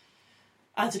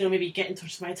 I don't know, maybe get in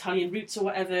touch with my Italian roots or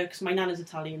whatever, because my nana's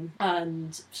Italian.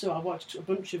 And so I watched a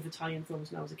bunch of Italian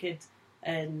films when I was a kid.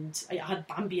 And I had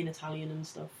Bambi in Italian and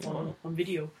stuff on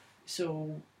video.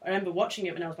 So I remember watching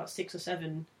it when I was about 6 or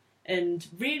 7 and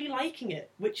really liking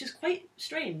it, which is quite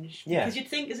strange. Yeah. Because you'd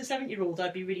think as a 7-year-old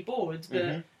I'd be really bored,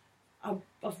 but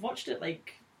I've watched it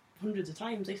like hundreds of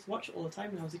times. I used to watch it all the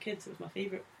time when I was a kid, so it was my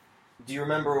favourite. Do you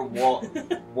remember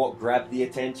what grabbed the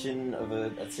attention of a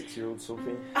 6-year-old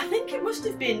Sophie? I think it must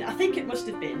have been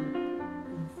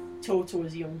Toto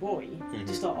as a young boy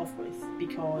to start off with,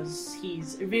 because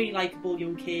he's a really likeable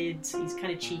young kid. He's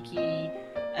kind of cheeky.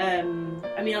 I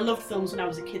mean, I loved films when I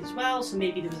was a kid as well, so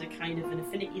maybe there was a kind of an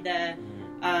affinity there.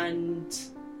 And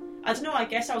I don't know, I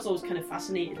guess I was always kind of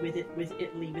fascinated with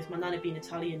Italy, with my nana being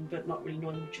Italian but not really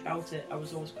knowing much about it. I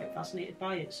was always quite fascinated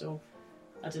by it, so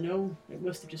I don't know, it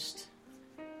must have just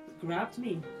grabbed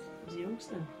me as a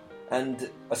youngster. And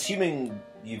assuming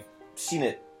you've seen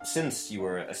it since you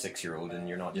were a 6-year-old and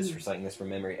you're not just reciting this from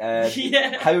memory,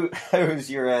 how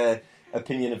has your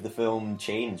opinion of the film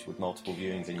changed with multiple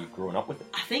viewings and you've grown up with it?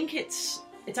 I think it's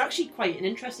actually quite an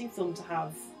interesting film to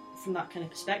have from that kind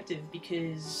of perspective,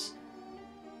 because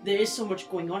there is so much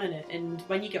going on in it, and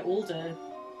when you get older,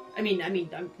 I mean,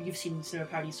 you've seen Cinema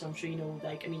Paradiso, so I'm sure you know,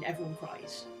 like, I mean, everyone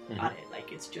cries at it.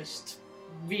 Like, it's just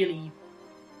really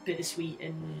bittersweet,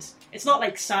 and it's not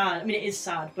like sad. I mean, it is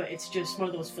sad, but it's just one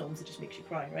of those films that just makes you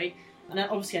cry, right? And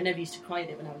obviously I never used to cry at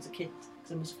it when I was a kid,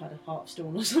 because I must have had a heart of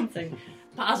stone or something.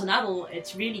 But as an adult,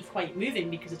 it's really quite moving,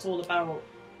 because it's all about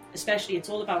especially it's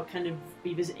all about kind of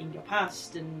revisiting your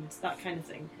past and that kind of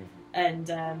thing.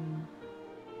 And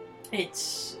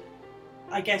it's,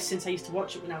 I guess since I used to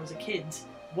watch it when I was a kid,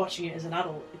 watching it as an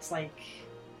adult, it's like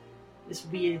this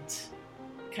weird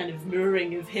kind of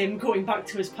mirroring of him going back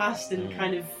to his past and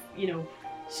kind of,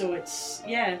 so it's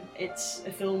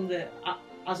a film that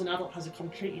as an adult has a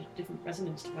completely different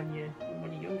resonance to when you're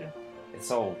younger.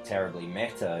 It's all terribly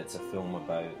meta. It's a film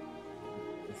about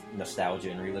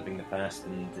nostalgia and reliving the past,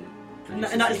 and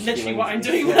that is literally what I'm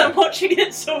doing when I'm watching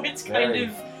it, so it's kind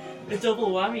of a double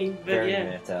whammy. But very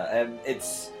meta.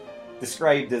 It's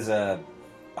described as a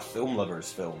film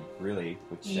lover's film, really,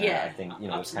 which I think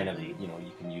it's kind of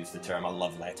you can use the term a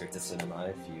love letter to cinema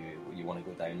if you want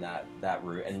to go down that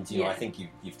route. And I think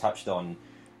you've touched on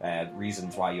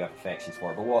reasons why you have affections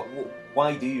for it. But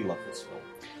why do you love this film?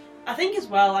 I think as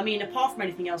well. I mean, apart from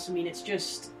anything else, I mean, it's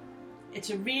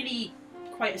a really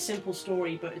quite a simple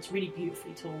story, but it's really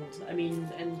beautifully told. I mean,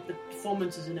 and the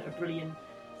performances in it are brilliant.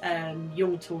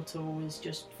 Young Toto is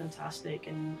just fantastic,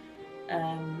 and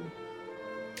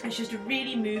it's just a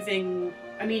really moving.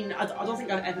 I mean, I don't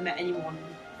think I've ever met anyone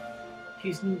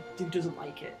who doesn't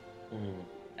like it.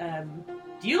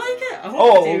 Do you like it? I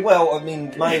hope you do. Well, I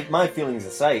mean, my feelings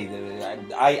aside,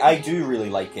 I do really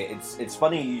like it. It's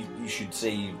funny you should say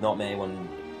you've not met anyone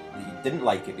that you didn't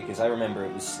like it, because I remember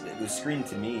it was screened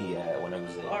to me when I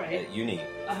was at uni,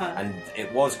 and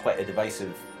it was quite a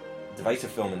divisive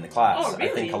film in the class. Oh, really?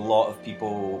 I think a lot of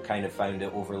people kind of found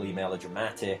it overly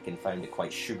melodramatic and found it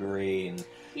quite sugary, and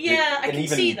I can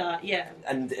see that. Yeah,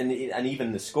 and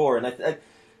even the score, and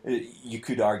you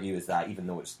could argue is that even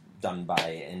though it's done by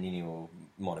Ennio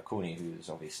Morricone, who is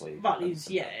obviously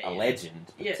a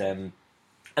legend, but,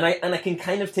 and I can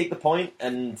kind of take the point,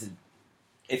 and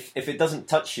if it doesn't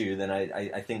touch you, then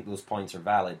I think those points are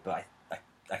valid. But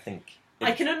I think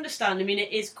I can understand. I mean,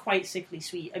 it is quite sickly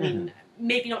sweet. I mean,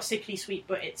 maybe not sickly sweet,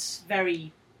 but it's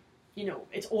very,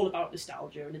 it's all about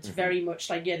nostalgia, and it's very much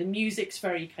like, the music's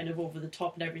very kind of over the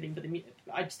top and everything, but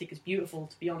I just think it's beautiful,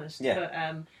 to be honest. Yeah.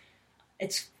 But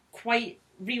it's quite,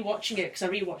 rewatching it, because I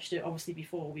rewatched it obviously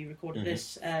before we recorded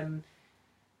this, it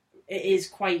is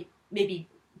quite maybe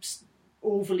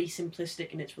overly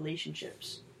simplistic in its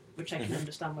relationships, which I can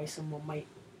understand why someone might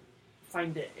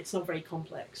find it's not very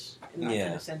complex in that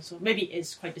kind of sense. So maybe it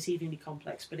is quite deceivingly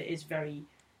complex, but it is very,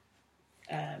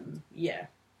 I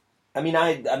mean,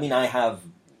 I have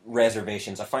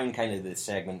reservations. I found kind of the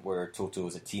segment where Toto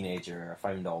is a teenager, I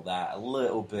found all that a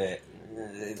little bit,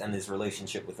 and his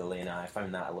relationship with Elena, I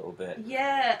found that a little bit.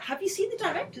 Yeah, have you seen the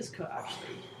director's cut,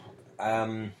 actually?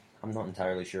 I'm not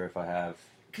entirely sure if I have.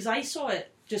 Because I saw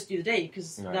it just the other day,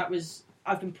 because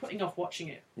I've been putting off watching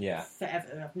it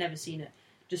forever. I've never seen it,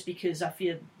 just because I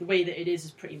feel the way that it is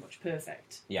pretty much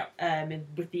perfect. Yeah. And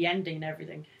with the ending and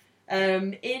everything.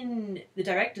 In the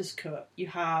director's cut, you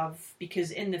have,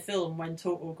 because in the film, when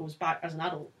Toto goes back as an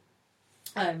adult,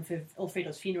 for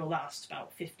Alfredo's funeral, that lasts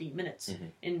about 15 minutes.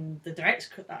 In the director's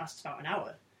cut, that lasts about an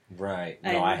hour. Right.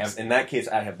 No, I have. In that case,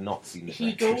 I have not seen the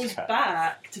director's cut. He goes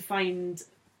back to find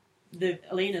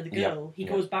Elena, the girl. He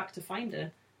goes back to find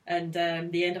her, and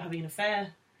they end up having an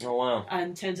affair. Oh, wow.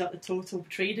 And turns out that Toto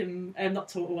betrayed him. Not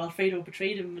Toto, Alfredo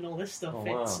betrayed him and all this stuff. Oh,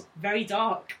 wow. It's very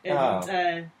dark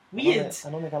and weird. I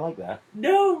don't think I like that.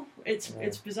 No, it's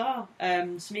bizarre.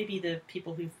 So maybe the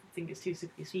people who think it's too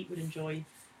sickly sweet would enjoy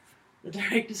the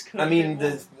director's cut. I mean,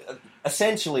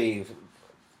 essentially,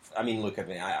 look at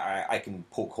me. I can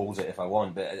poke holes at it if I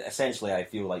want, but essentially, I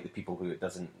feel like the people who it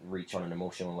doesn't reach on an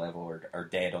emotional level are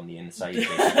dead on the inside,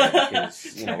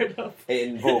 because it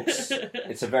invokes.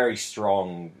 It's a very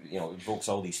strong, it evokes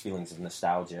all these feelings of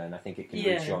nostalgia, and I think it can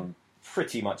reach on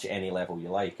pretty much any level you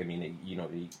like. I mean,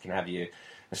 it can have you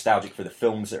nostalgic for the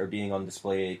films that are being on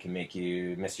display. It can make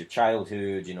you miss your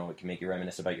childhood. It can make you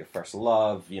reminisce about your first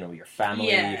love. Your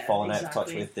family, falling out of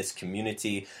touch with, this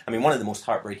community. I mean, one of the most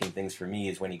heartbreaking things for me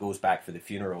is when he goes back for the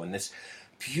funeral and this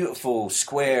beautiful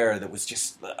square that was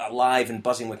just alive and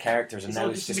buzzing with characters, and now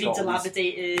it's just really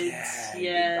dilapidated.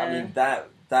 I mean,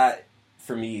 that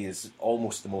for me is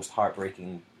almost the most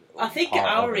heartbreaking. I think at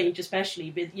our age,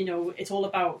 especially, but it's all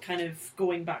about kind of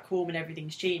going back home and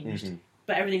everything's changed.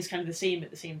 But everything's kind of the same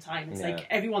at the same time. It's like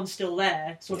everyone's still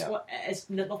there, so it's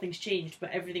nothing's changed,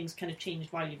 but everything's kind of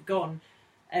changed while you've gone.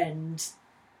 And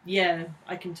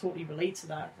I can totally relate to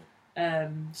that.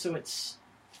 So it's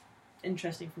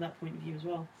interesting from that point of view as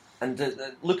well.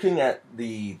 And looking at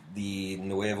the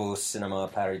Nuevo Cinema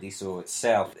Paradiso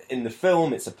itself, in the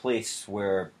film, it's a place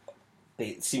where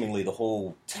seemingly the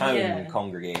whole town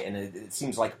congregate, and it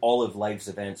seems like all of life's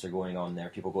events are going on there.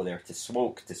 People go there to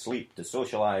smoke, to sleep, to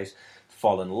socialise, to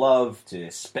fall in love, to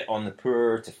spit on the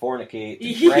poor, to fornicate,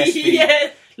 to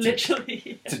breastfeed,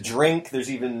 literally, to drink. There's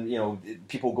even,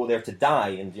 people go there to die,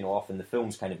 and often the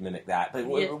films kind of mimic that. But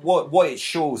what it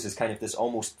shows is kind of this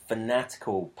almost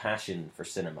fanatical passion for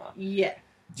cinema. Yeah.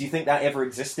 Do you think that ever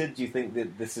existed? Do you think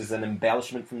that this is an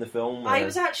embellishment from the film? Or? I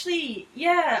was actually,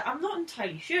 I'm not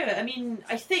entirely sure. I mean,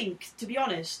 I think, to be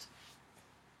honest,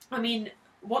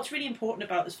 what's really important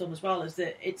about this film as well is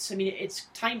that it's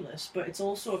timeless, but it's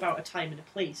also about a time and a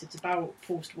place. It's about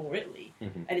post-war Italy,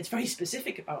 and it's very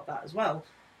specific about that as well.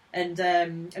 And,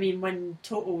 when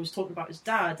Toto was talking about his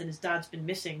dad, and his dad's been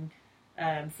missing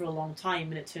for a long time,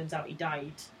 and it turns out he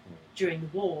died during the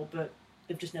war, but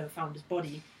they've just never found his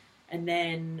body. And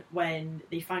then when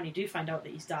they finally do find out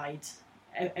that he's died,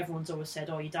 everyone's always said,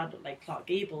 "Oh, your dad looked like Clark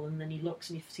Gable." And then he looks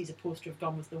and he sees a poster of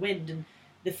Gone with the Wind. And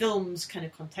the films kind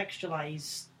of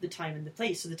contextualise the time and the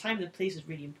place. So the time and the place is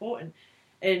really important.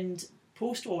 And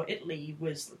post-war Italy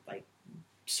was like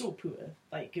so poor,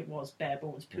 like it was bare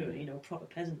bones poor, proper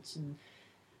peasants and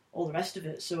all the rest of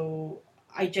it. So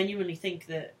I genuinely think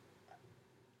that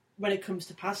when it comes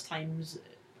to pastimes,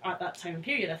 at that time and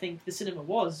period, I think the cinema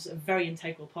was a very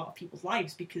integral part of people's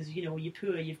lives because, you're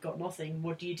poor, you've got nothing.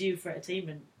 What do you do for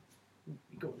entertainment?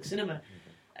 You go to the cinema.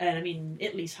 And,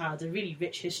 Italy's had a really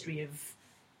rich history of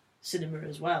cinema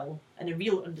as well, and a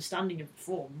real understanding of the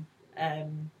form,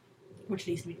 which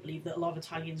leads me to believe that a lot of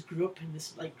Italians grew up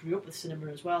with cinema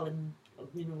as well, and,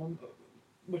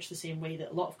 much the same way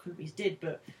that a lot of countries did,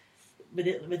 but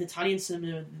with Italian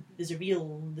cinema, there's a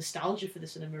real nostalgia for the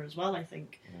cinema as well, I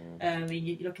think.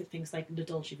 You look at things like La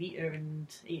Dolce Vita and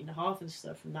 8.5 and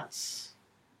stuff, and that's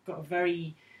got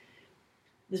there's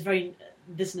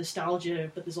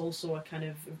nostalgia, but there's also a kind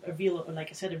of a real, like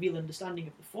I said, a real understanding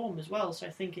of the form as well. So I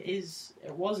think it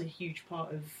was a huge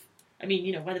part of.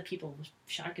 Whether people were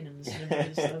shagging in the cinema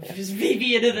and stuff is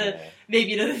maybe another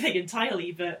thing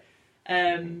entirely, but.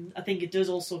 I think it does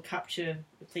also capture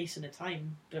a place and a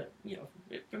time, but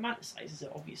it romanticises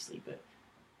it obviously. But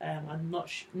I'm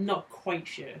not quite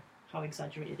sure how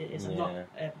exaggerated it is. I'm not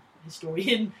a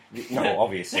historian. No,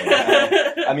 obviously.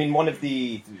 One of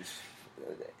the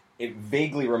it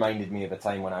vaguely reminded me of a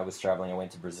time when I was travelling. I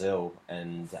went to Brazil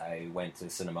and I went to the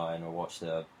cinema and I watched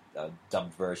a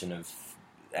dubbed version of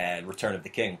Return of the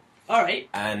King. All right.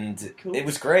 And cool. It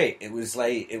was great. It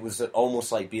was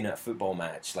almost like being at a football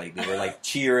match. Like they were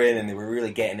cheering and they were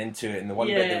really getting into it. And the one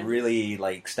bit that really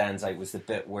stands out was the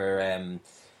bit where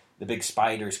the big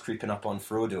spider's creeping up on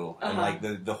Frodo,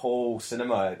 and the whole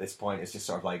cinema at this point is just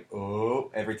sort of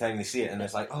oh, every time they see it, and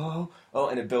it's oh,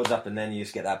 and it builds up, and then you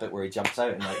just get that bit where he jumps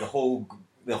out, and the whole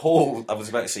I was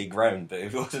about to say ground, but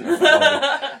it wasn't.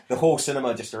 The whole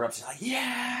cinema just erupts.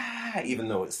 Yeah, even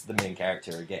though it's the main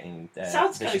character getting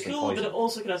sounds kind of cool, poisoned. But it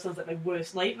also kind of sounds like my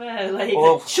worst nightmare.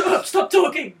 Shut up, stop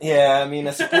talking. Yeah,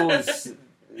 I suppose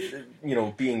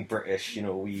being British,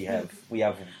 we have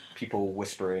people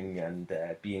whispering and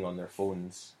being on their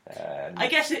phones. I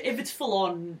guess if it's full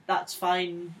on, that's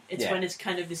fine. It's when it's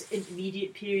kind of this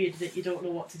intermediate period that you don't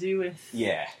know what to do with.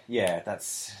 Yeah,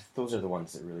 those are the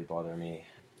ones that really bother me.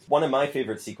 One of my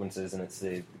favourite sequences, and it's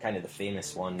the kind of the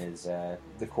famous one, is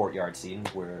the courtyard scene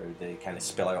where they kind of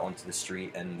spill out onto the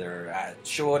street and they're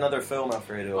show another film,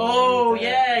 Alfredo. Oh, and,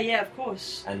 yeah, of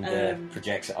course. And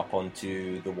projects it up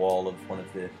onto the wall of one of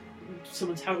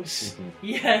someone's house. Mm-hmm.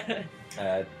 Yeah.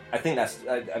 I think that's.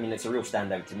 It's a real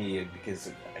standout to me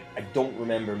because I don't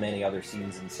remember many other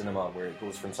scenes in cinema where it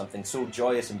goes from something so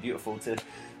joyous and beautiful to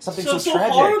something so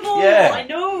tragic. Horrible. Yeah, I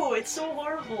know, it's so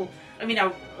horrible. When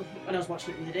I was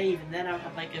watching it the other day, even then I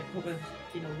had a proper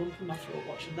lump in my throat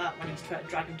watching that when he was trying to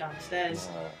drag him downstairs.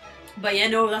 But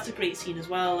that's a great scene as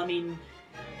well.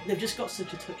 They've just got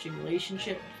such a touching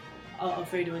relationship,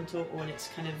 Alfredo and Toto, and it's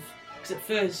kind of. Because at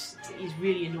first he's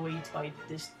really annoyed by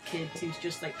this kid who's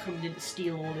just coming in to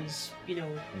steal all his,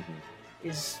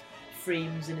 his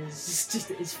frames and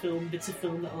his film bits of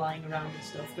film that are lying around and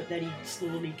stuff. But then he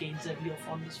slowly gains a real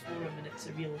fondness for him, and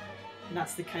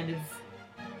that's the kind of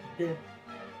the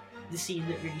scene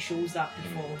that really shows that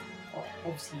before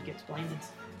obviously he gets blinded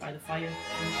by the fire.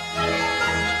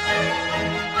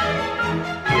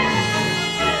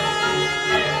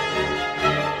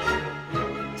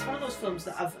 Films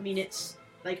that it's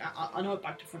I know it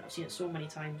back to front. I've seen it so many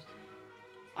times.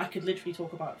 I could literally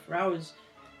talk about it for hours.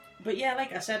 But yeah,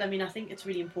 like I said, I think it's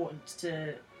really important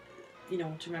to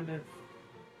to remember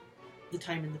the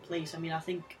time and the place. I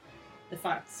think the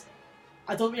fact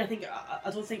I don't think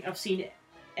I've seen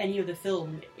any other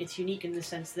film, it's unique in the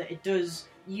sense that it does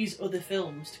use other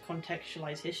films to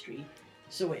contextualize history.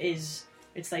 So it's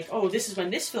like, oh, this is when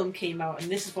this film came out,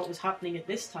 and this is what was happening at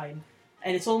this time.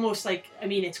 And it's almost like, I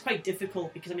mean, it's quite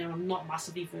difficult because, I mean, I'm not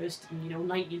massively versed in,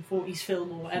 1940s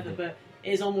film or whatever, but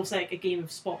it is almost like a game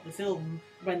of spot the film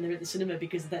when they're at the cinema,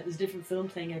 because there's a different film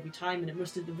playing every time, and there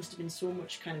must have been so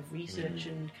much kind of research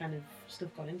and kind of stuff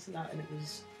gone into that, and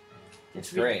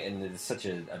it's great, and there's such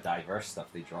a diverse stuff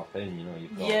they drop in.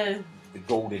 You've got the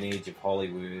golden age of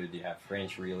Hollywood, you have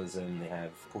French realism, they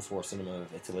have post-war cinema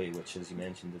of Italy, which, as you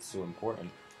mentioned, is so important.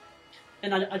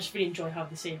 And I just really enjoy how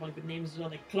they say Hollywood names as well,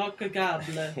 like Clark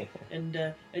Gable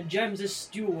and James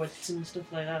Stewart and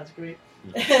stuff like that. It's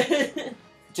great.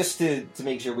 Just to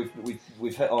make sure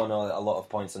we've hit on a lot of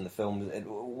points on the film.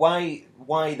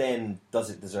 Why then does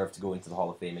it deserve to go into the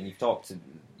Hall of Fame? And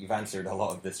you've answered a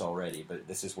lot of this already, but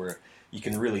this is where you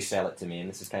can really sell it to me. And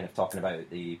this is kind of talking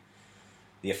about the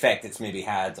effect it's maybe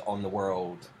had on the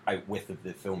world out with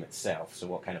the film itself. So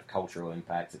what kind of cultural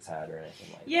impact it's had or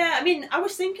anything like that. Yeah, I mean, I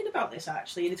was thinking about this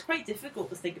actually, and it's quite difficult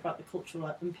to think about the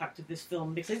cultural impact of this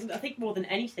film, because I think more than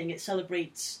anything it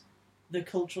celebrates the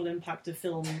cultural impact of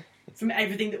film from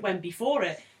everything that went before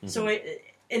it. Mm-hmm. So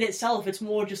in itself, it's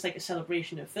more just like a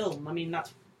celebration of film. I mean,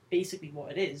 that's basically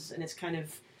what it is. And it's kind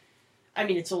of, I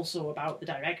mean, it's also about the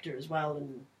director as well,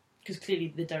 and because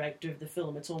clearly the director of the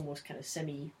film, it's almost kind of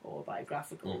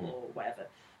semi-autobiographical or whatever.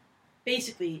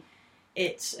 Basically,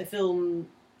 it's a film,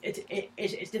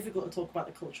 it's difficult to talk about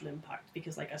the cultural impact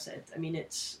because, like I said, I mean,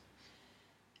 it's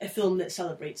a film that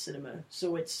celebrates cinema.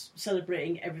 So it's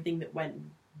celebrating everything that went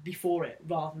before it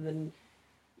rather than,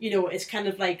 it's kind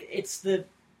of like, it's the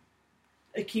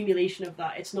accumulation of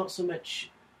that. It's not so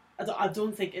much, I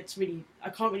don't think it's really,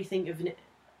 I can't really think of an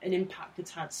impact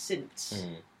it's had since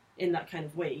in that kind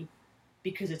of way,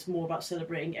 because it's more about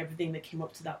celebrating everything that came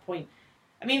up to that point.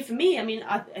 I mean, for me,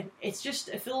 it's just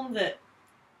a film that,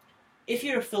 if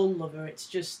you're a film lover,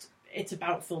 it's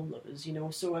about film lovers,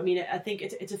 So, I mean, I think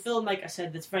it's a film, like I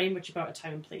said, that's very much about a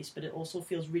time and place, but it also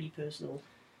feels really personal.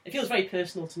 It feels very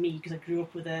personal to me because I grew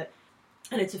up with it.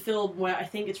 And it's a film where I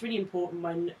think it's really important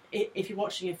when, if you're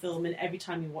watching a film and every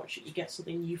time you watch it, you get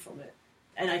something new from it.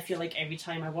 And I feel like every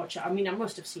time I watch it, I mean, I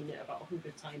must have seen it about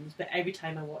 100 times, but every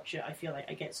time I watch it, I feel like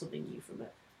I get something new from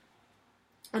it.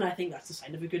 And I think that's the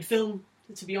sign of a good film,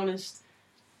 to be honest.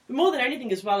 But more than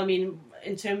anything as well, I mean,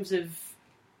 in terms of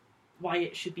why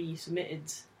it should be submitted,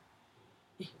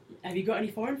 have you got any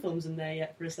foreign films in there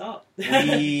yet for a start?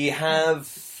 We have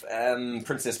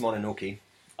Princess Mononoke.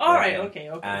 All right, okay.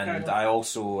 And I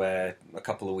also, a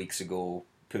couple of weeks ago,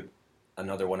 put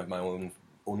another one of my own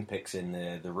picks in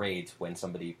the Raid. When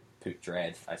somebody put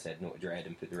Dread, I said no to Dread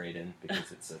and put the Raid in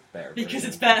because it's a better because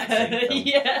it's better.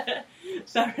 Yeah,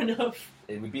 fair enough.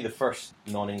 It would be the first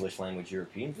non-English language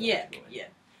European film. Yeah.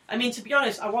 I mean, to be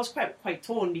honest, I was quite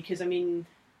torn because, I mean,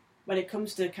 when it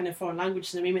comes to kind of foreign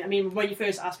languages, I mean, when you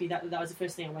first asked me that was the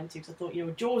first thing I went to, because I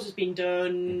thought, Jaws has been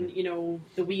done,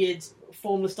 the weird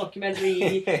formless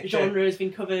documentary genre has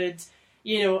been covered,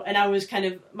 and I was kind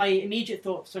of, my immediate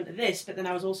thoughts went to this, but then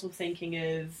I was also thinking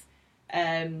of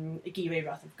Gire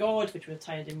Wrath of God, which was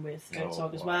tied in with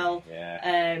Herzog as well.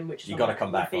 Yeah. Which is you got to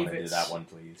come back on and do that one,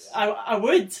 please. I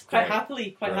would quite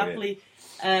happily.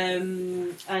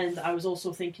 And I was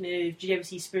also thinking of, did you ever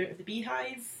see Spirit of the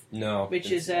Beehive? No.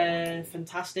 Which is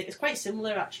fantastic. It's quite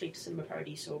similar actually to Cinema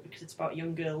Paradiso because it's about a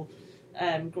young girl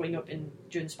growing up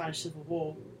during the Spanish Civil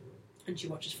War, and she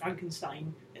watches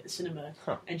Frankenstein at the cinema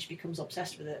and she becomes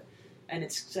obsessed with it. And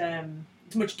it's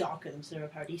much darker than Cinema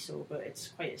Paradiso, but it's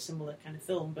quite a similar kind of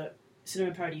film. But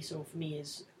Cinema Paradiso for me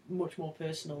is much more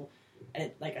personal,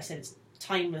 and like I said, it's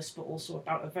timeless, but also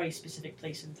about a very specific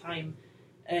place and time.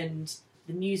 And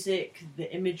the music, the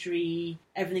imagery,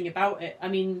 everything about it. I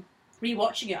mean,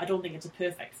 rewatching it, I don't think it's a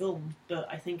perfect film, but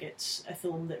I think it's a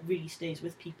film that really stays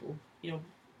with people.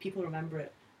 People remember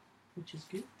it, which is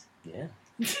good. Yeah.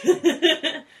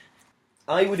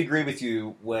 I would agree with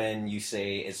you when you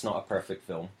say it's not a perfect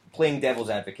film. Playing devil's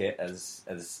advocate, as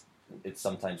it's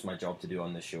sometimes my job to do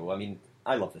on this show, I mean,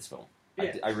 I love this film.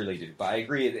 Yeah. I really do. But I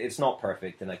agree, it's not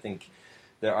perfect, and I think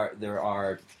there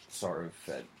are sort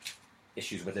of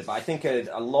issues with it. But I think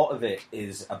a lot of it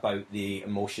is about the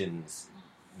emotions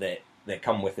that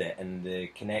come with it and the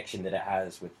connection that it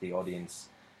has with the audience,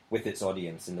 with its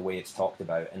audience, and the way it's talked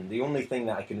about. And the only thing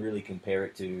that I can really compare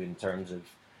it to in terms of,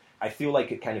 I feel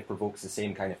like it kind of provokes the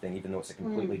same kind of thing, even though it's a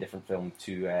completely different film,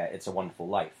 to It's a Wonderful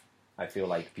Life. I feel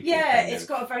like people... Yeah, it's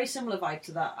got a very similar vibe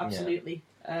to that, absolutely.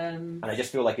 Yeah. And I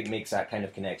just feel like it makes that kind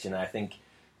of connection. And I think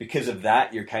because of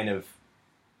that, you're kind of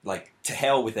like, to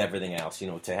hell with everything else,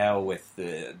 to hell with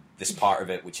this part of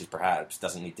it, which is perhaps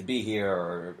doesn't need to be here,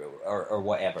 or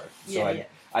whatever. So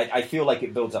I feel like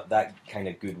it builds up that kind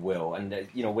of goodwill, and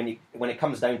when it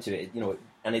comes down to it,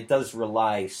 and it does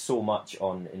rely so much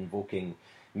on invoking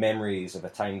memories of a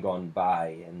time gone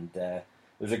by, and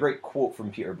there's a great quote from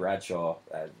Peter Bradshaw,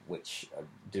 which,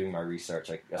 doing my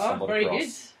research, I stumbled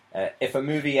across. If a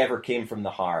movie ever came from the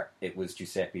heart, it was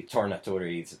Giuseppe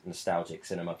Tornatore's nostalgic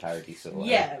Cinema Paradiso.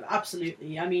 Yeah,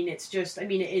 absolutely. I mean, it's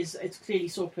clearly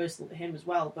so personal to him as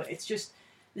well, but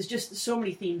there's just so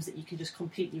many themes that you can just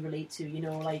completely relate to,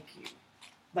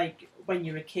 like when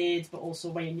you're a kid, but also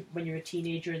when you're a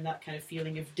teenager, and that kind of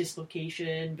feeling of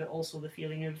dislocation, but also the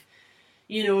feeling of,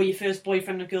 your first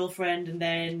boyfriend or girlfriend, and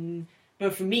then...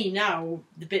 But for me now,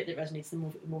 the bit that resonates the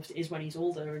most is when he's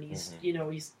older and he's,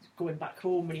 he's going back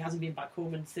home, and he hasn't been back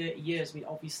home in 30 years. I mean,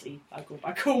 obviously, I go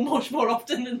back home much more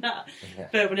often than that. Yeah.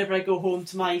 But whenever I go home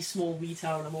to my small wee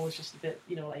town, I'm always just a bit,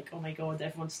 like, oh my God,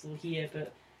 everyone's still here,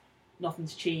 but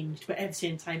nothing's changed. But at the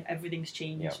same time, everything's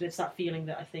changed. Yep. But it's that feeling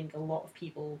that I think a lot of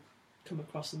people come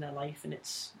across in their life, and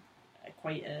it's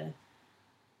quite a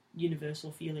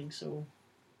universal feeling. So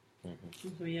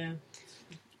yeah,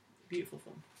 beautiful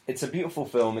film. It's a beautiful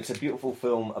film. It's a beautiful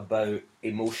film about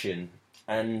emotion,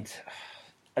 and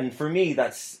for me,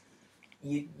 that's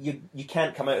you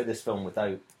can't come out of this film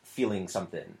without feeling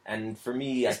something. And for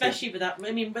me, especially with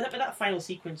that final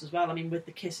sequence as well. I mean, with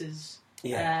the kisses.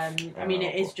 Yeah. I mean,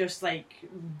 it is just like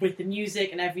with the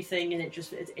music and everything, and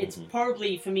it's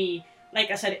probably for me.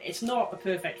 Like I said, it's not a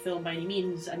perfect film by any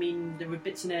means. I mean, there were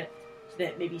bits in it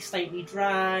that maybe slightly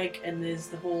drag, and there's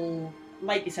the whole,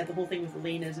 like you said, the whole thing with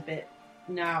Elena is a bit.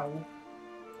 Now,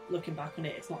 looking back on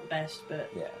it, it's not the best, but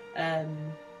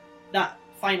that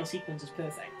final sequence is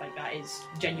perfect. Like, that is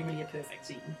genuinely a perfect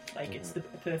scene. Like, it's the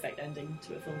perfect ending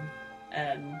to a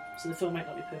film. So the film might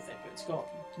not be perfect, but it's got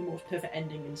the most perfect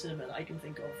ending in cinema that I can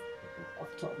think of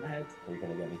off the top of my head. Are you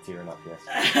going to get me tearing up?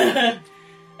 Yes.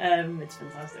 It's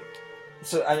fantastic.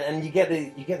 So and you get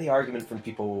the argument from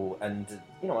people, and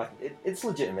it's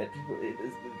legitimate.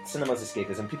 Cinema's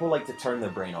escapism. People like to turn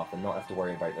their brain off and not have to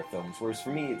worry about their films. Whereas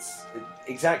for me, it's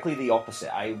exactly the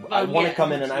opposite. I want to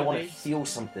come in and I want to feel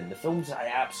something. The films I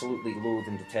absolutely loathe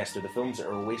and detest are the films that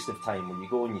are a waste of time. When you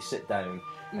go and you sit down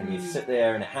and you sit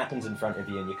there and it happens in front of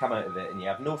you, and you come out of it and you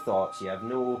have no thoughts, you have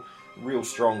no real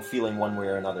strong feeling one way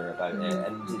or another about it,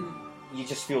 and you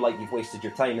just feel like you've wasted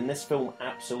your time. And this film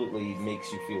absolutely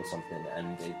makes you feel something,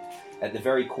 and at the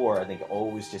very core, I think it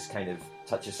always just kind of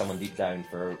touches someone deep down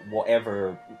for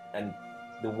whatever. And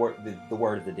the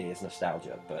word of the day is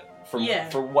nostalgia. But for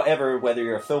whatever, whether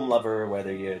you're a film lover,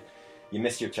 whether you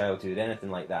miss your childhood,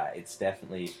 anything like that, it's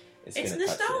definitely it's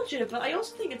nostalgia. But I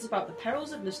also think it's about the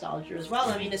perils of nostalgia as well.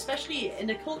 I mean, especially in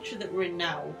the culture that we're in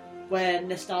now, where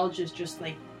nostalgia is just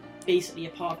like basically a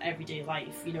part of everyday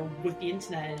life, with the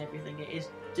internet and everything. It is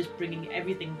just bringing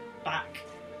everything back,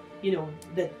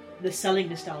 they're selling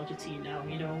nostalgia to you now,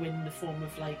 in the form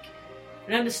of like,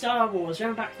 remember Star Wars,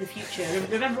 remember Back to the Future,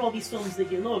 remember all these films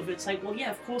that you love. It's like, well,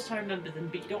 yeah, of course I remember them,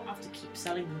 but you don't have to keep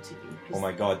selling them to me. Oh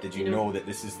my God, did you know that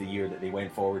this is the year that they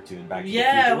went forward to in Back to the Future?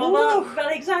 Yeah, well,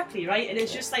 exactly, right? And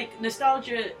it's just like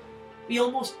nostalgia, we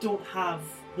almost don't have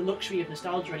the luxury of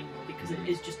nostalgia anymore, because it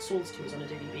is just sold to us on a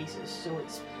daily basis. So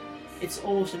it's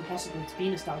almost impossible to be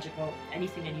nostalgic about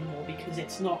anything anymore, because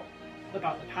it's not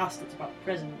about the past, it's about the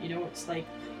present. It's like,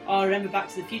 oh, I remember Back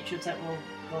to the Future. It's like,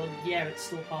 well, yeah, it's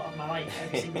still part of my life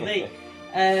every single day.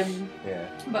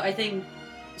 But I think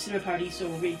Cinema Paradiso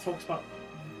really talks about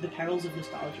the perils of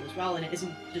nostalgia as well, and it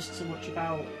isn't just so much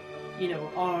about,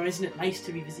 oh, isn't it nice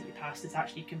to revisit your past? It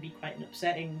actually can be quite an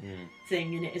upsetting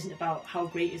thing, and it isn't about how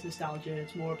great is nostalgia.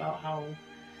 It's more about how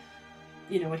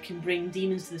it can bring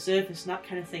demons to the surface and that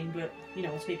kind of thing, but,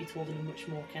 it's maybe told in a much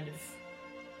more kind of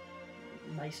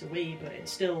nicer way, but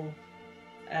it's still,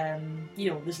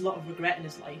 there's a lot of regret in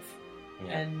his life,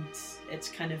 and it's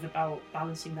kind of about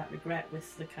balancing that regret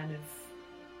with the kind of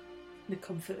the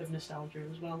comfort of nostalgia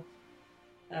as well,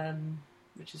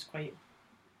 which is quite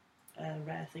a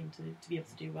rare thing to be able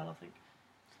to do well, I think.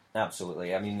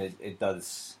 Absolutely. I mean, it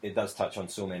does touch on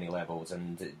so many levels,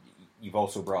 and you've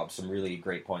also brought up some really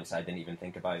great points I didn't even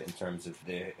think about in terms of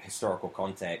the historical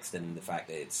context and the fact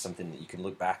that it's something that you can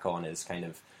look back on as kind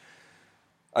of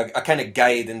a kind of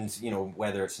guide, and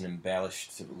whether it's an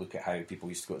embellished look at how people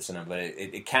used to go to cinema, but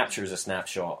it captures a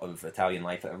snapshot of Italian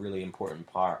life at a really important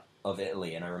part of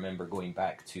Italy. And I remember going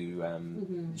back to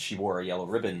She Wore a Yellow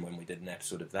Ribbon when we did an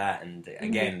episode of that, and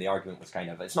again the argument was kind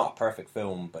of, it's not a perfect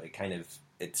film, but it kind of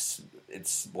it's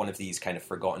one of these kind of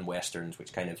forgotten westerns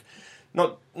which kind of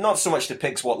not so much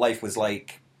depicts what life was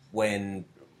like when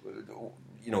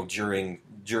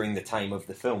during the time of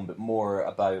the film, but more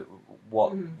about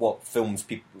what films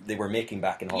they were making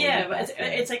back in Hollywood. Yeah, but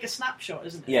it's like a snapshot,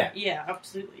 isn't it? Yeah,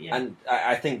 absolutely. Yeah. And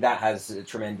I think that has a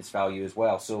tremendous value as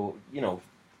well. So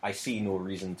I see no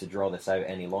reason to draw this out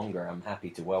any longer. I'm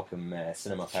happy to welcome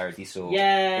Cinema Paradiso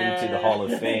into the Hall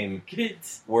of Fame. Good.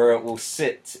 Where it will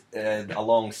sit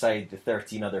alongside the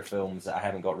 13 other films that I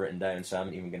haven't got written down, so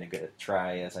I'm even going to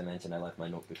try. As I mentioned, I left my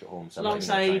notebook at home. So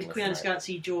alongside Queen Anne's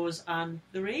Galaxy, Jaws, and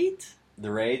The Raid. The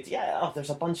Raid, there's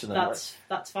a bunch of them.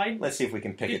 That's fine. Let's see if we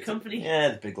can pick Good company. Yeah,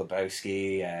 The Big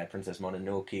Lebowski, Princess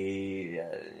Mononoke.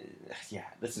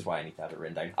 This is why I need to have it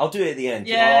written down. I'll do it at the end.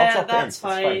 Yeah, I'll that's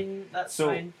fine. That's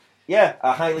fine. Yeah,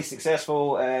 a highly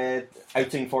successful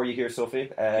outing for you here, Sophie.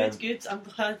 Good. I'm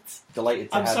glad. Delighted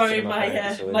to I'm have sorry,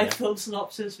 my film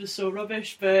synopsis was so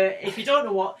rubbish. But if you don't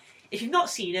know if you've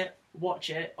not seen it, watch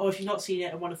it. Or if you've not seen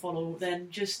it and want to follow, then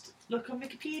just look on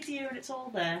Wikipedia and it's all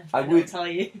there. I'll tell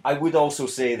you. I would also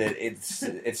say that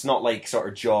it's not like sort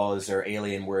of Jaws or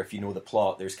Alien, where if you know the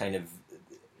plot, there's kind of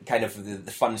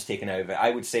the fun's taken out of it.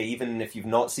 I would say even if you've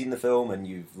not seen the film and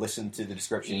you've listened to the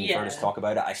description, you've heard us talk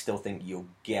about it, I still think you'll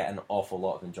get an awful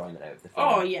lot of enjoyment out of the film.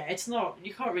 Oh yeah, it's not.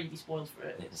 You can't really be spoiled for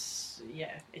it. It's the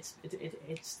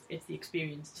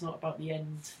experience. It's not about the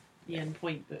end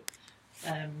point, but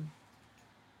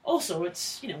also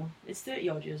it's it's 30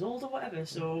 odd years old or whatever.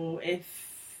 So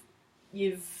if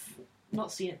you've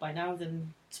not seen it by now,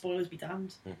 then spoilers be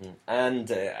damned. Mm-hmm.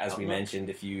 And as we mentioned,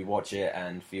 if you watch it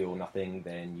and feel nothing,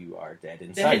 then you are dead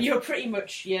inside. Then you're pretty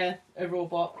much a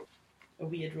robot, a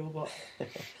weird robot.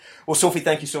 Well, Sophie,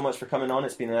 thank you so much for coming on.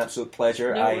 It's been an absolute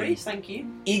pleasure. No worries, thank you.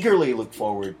 Eagerly look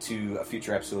forward to a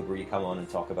future episode where you come on and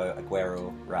talk about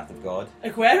Aguero, Wrath of God.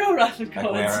 Aguero, Wrath of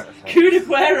God. Coup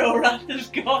Aguero, Wrath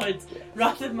of God.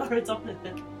 Wrath of Maradona.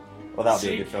 Well, that'll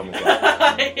be a good film as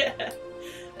well.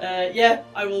 Yeah,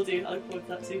 I will do. I look forward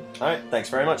to that too. Alright, thanks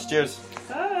very much. Cheers.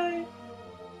 Bye.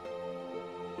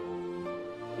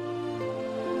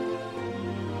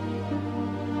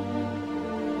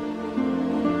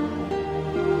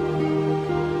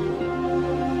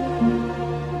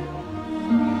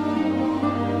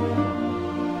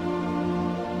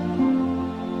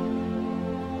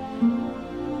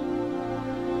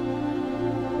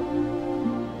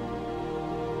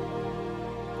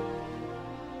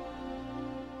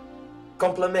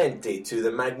 Complimenti to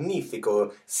the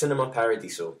magnifico Cinema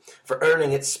Paradiso for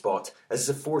earning its spot as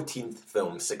the 14th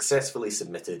film successfully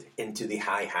submitted into the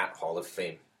Hi-Hat Hall of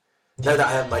Fame. Now that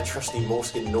I have my trusty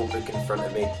moleskin notebook in front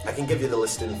of me, I can give you the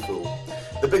list in full.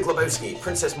 The Big Lebowski,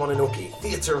 Princess Mononoke,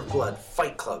 Theatre of Blood,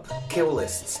 Fight Club, Kill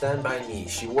List, Stand By Me,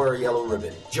 She Wore a Yellow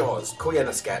Ribbon, Jaws,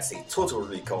 Koyaanisqatsi, Total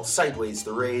Recall, Sideways,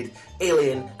 The Raid,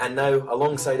 Alien, and now,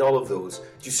 alongside all of those,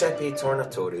 Giuseppe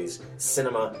Tornatore's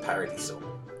Cinema Paradiso.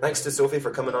 Thanks to Sophie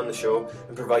for coming on the show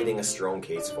and providing a strong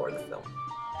case for the film.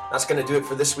 That's going to do it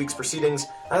for this week's proceedings.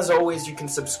 As always, you can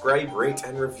subscribe, rate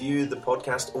and review the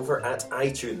podcast over at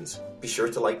iTunes. Be sure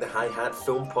to like the Hi-Hat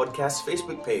Film Podcast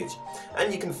Facebook page.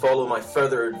 And you can follow my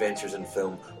further adventures in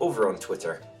film over on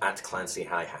Twitter at Clancy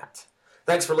Hi-Hat.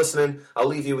 Thanks for listening. I'll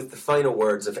leave you with the final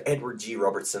words of Edward G.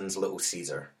 Robertson's Little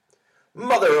Caesar.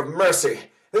 Mother of mercy,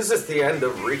 is this the end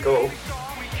of Rico? Give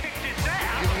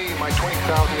me my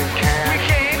 20,000 in cash. We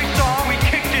came, we saw, we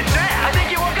kicked his ass. I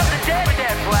think you woke up the dead with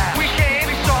that blast. We came,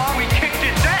 we saw, we kicked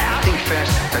his ass. Think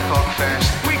fast, I talk fast.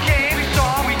 We came, we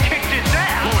saw, we kicked his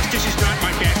ass. Lord, this is not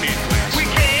my Batman class. We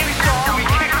came, we saw, we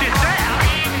kicked his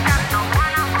ass. We came, we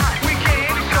saw, we kicked his ass.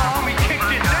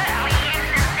 We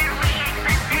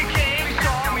came, we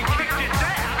saw, we kicked his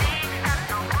ass.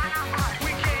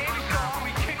 We came, we saw, we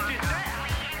kicked his ass.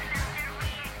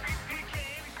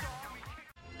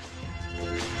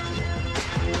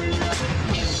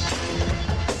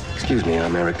 Excuse me,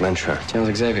 I'm Eric Lensher.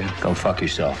 Sounds Xavier. Go fuck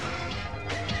yourself.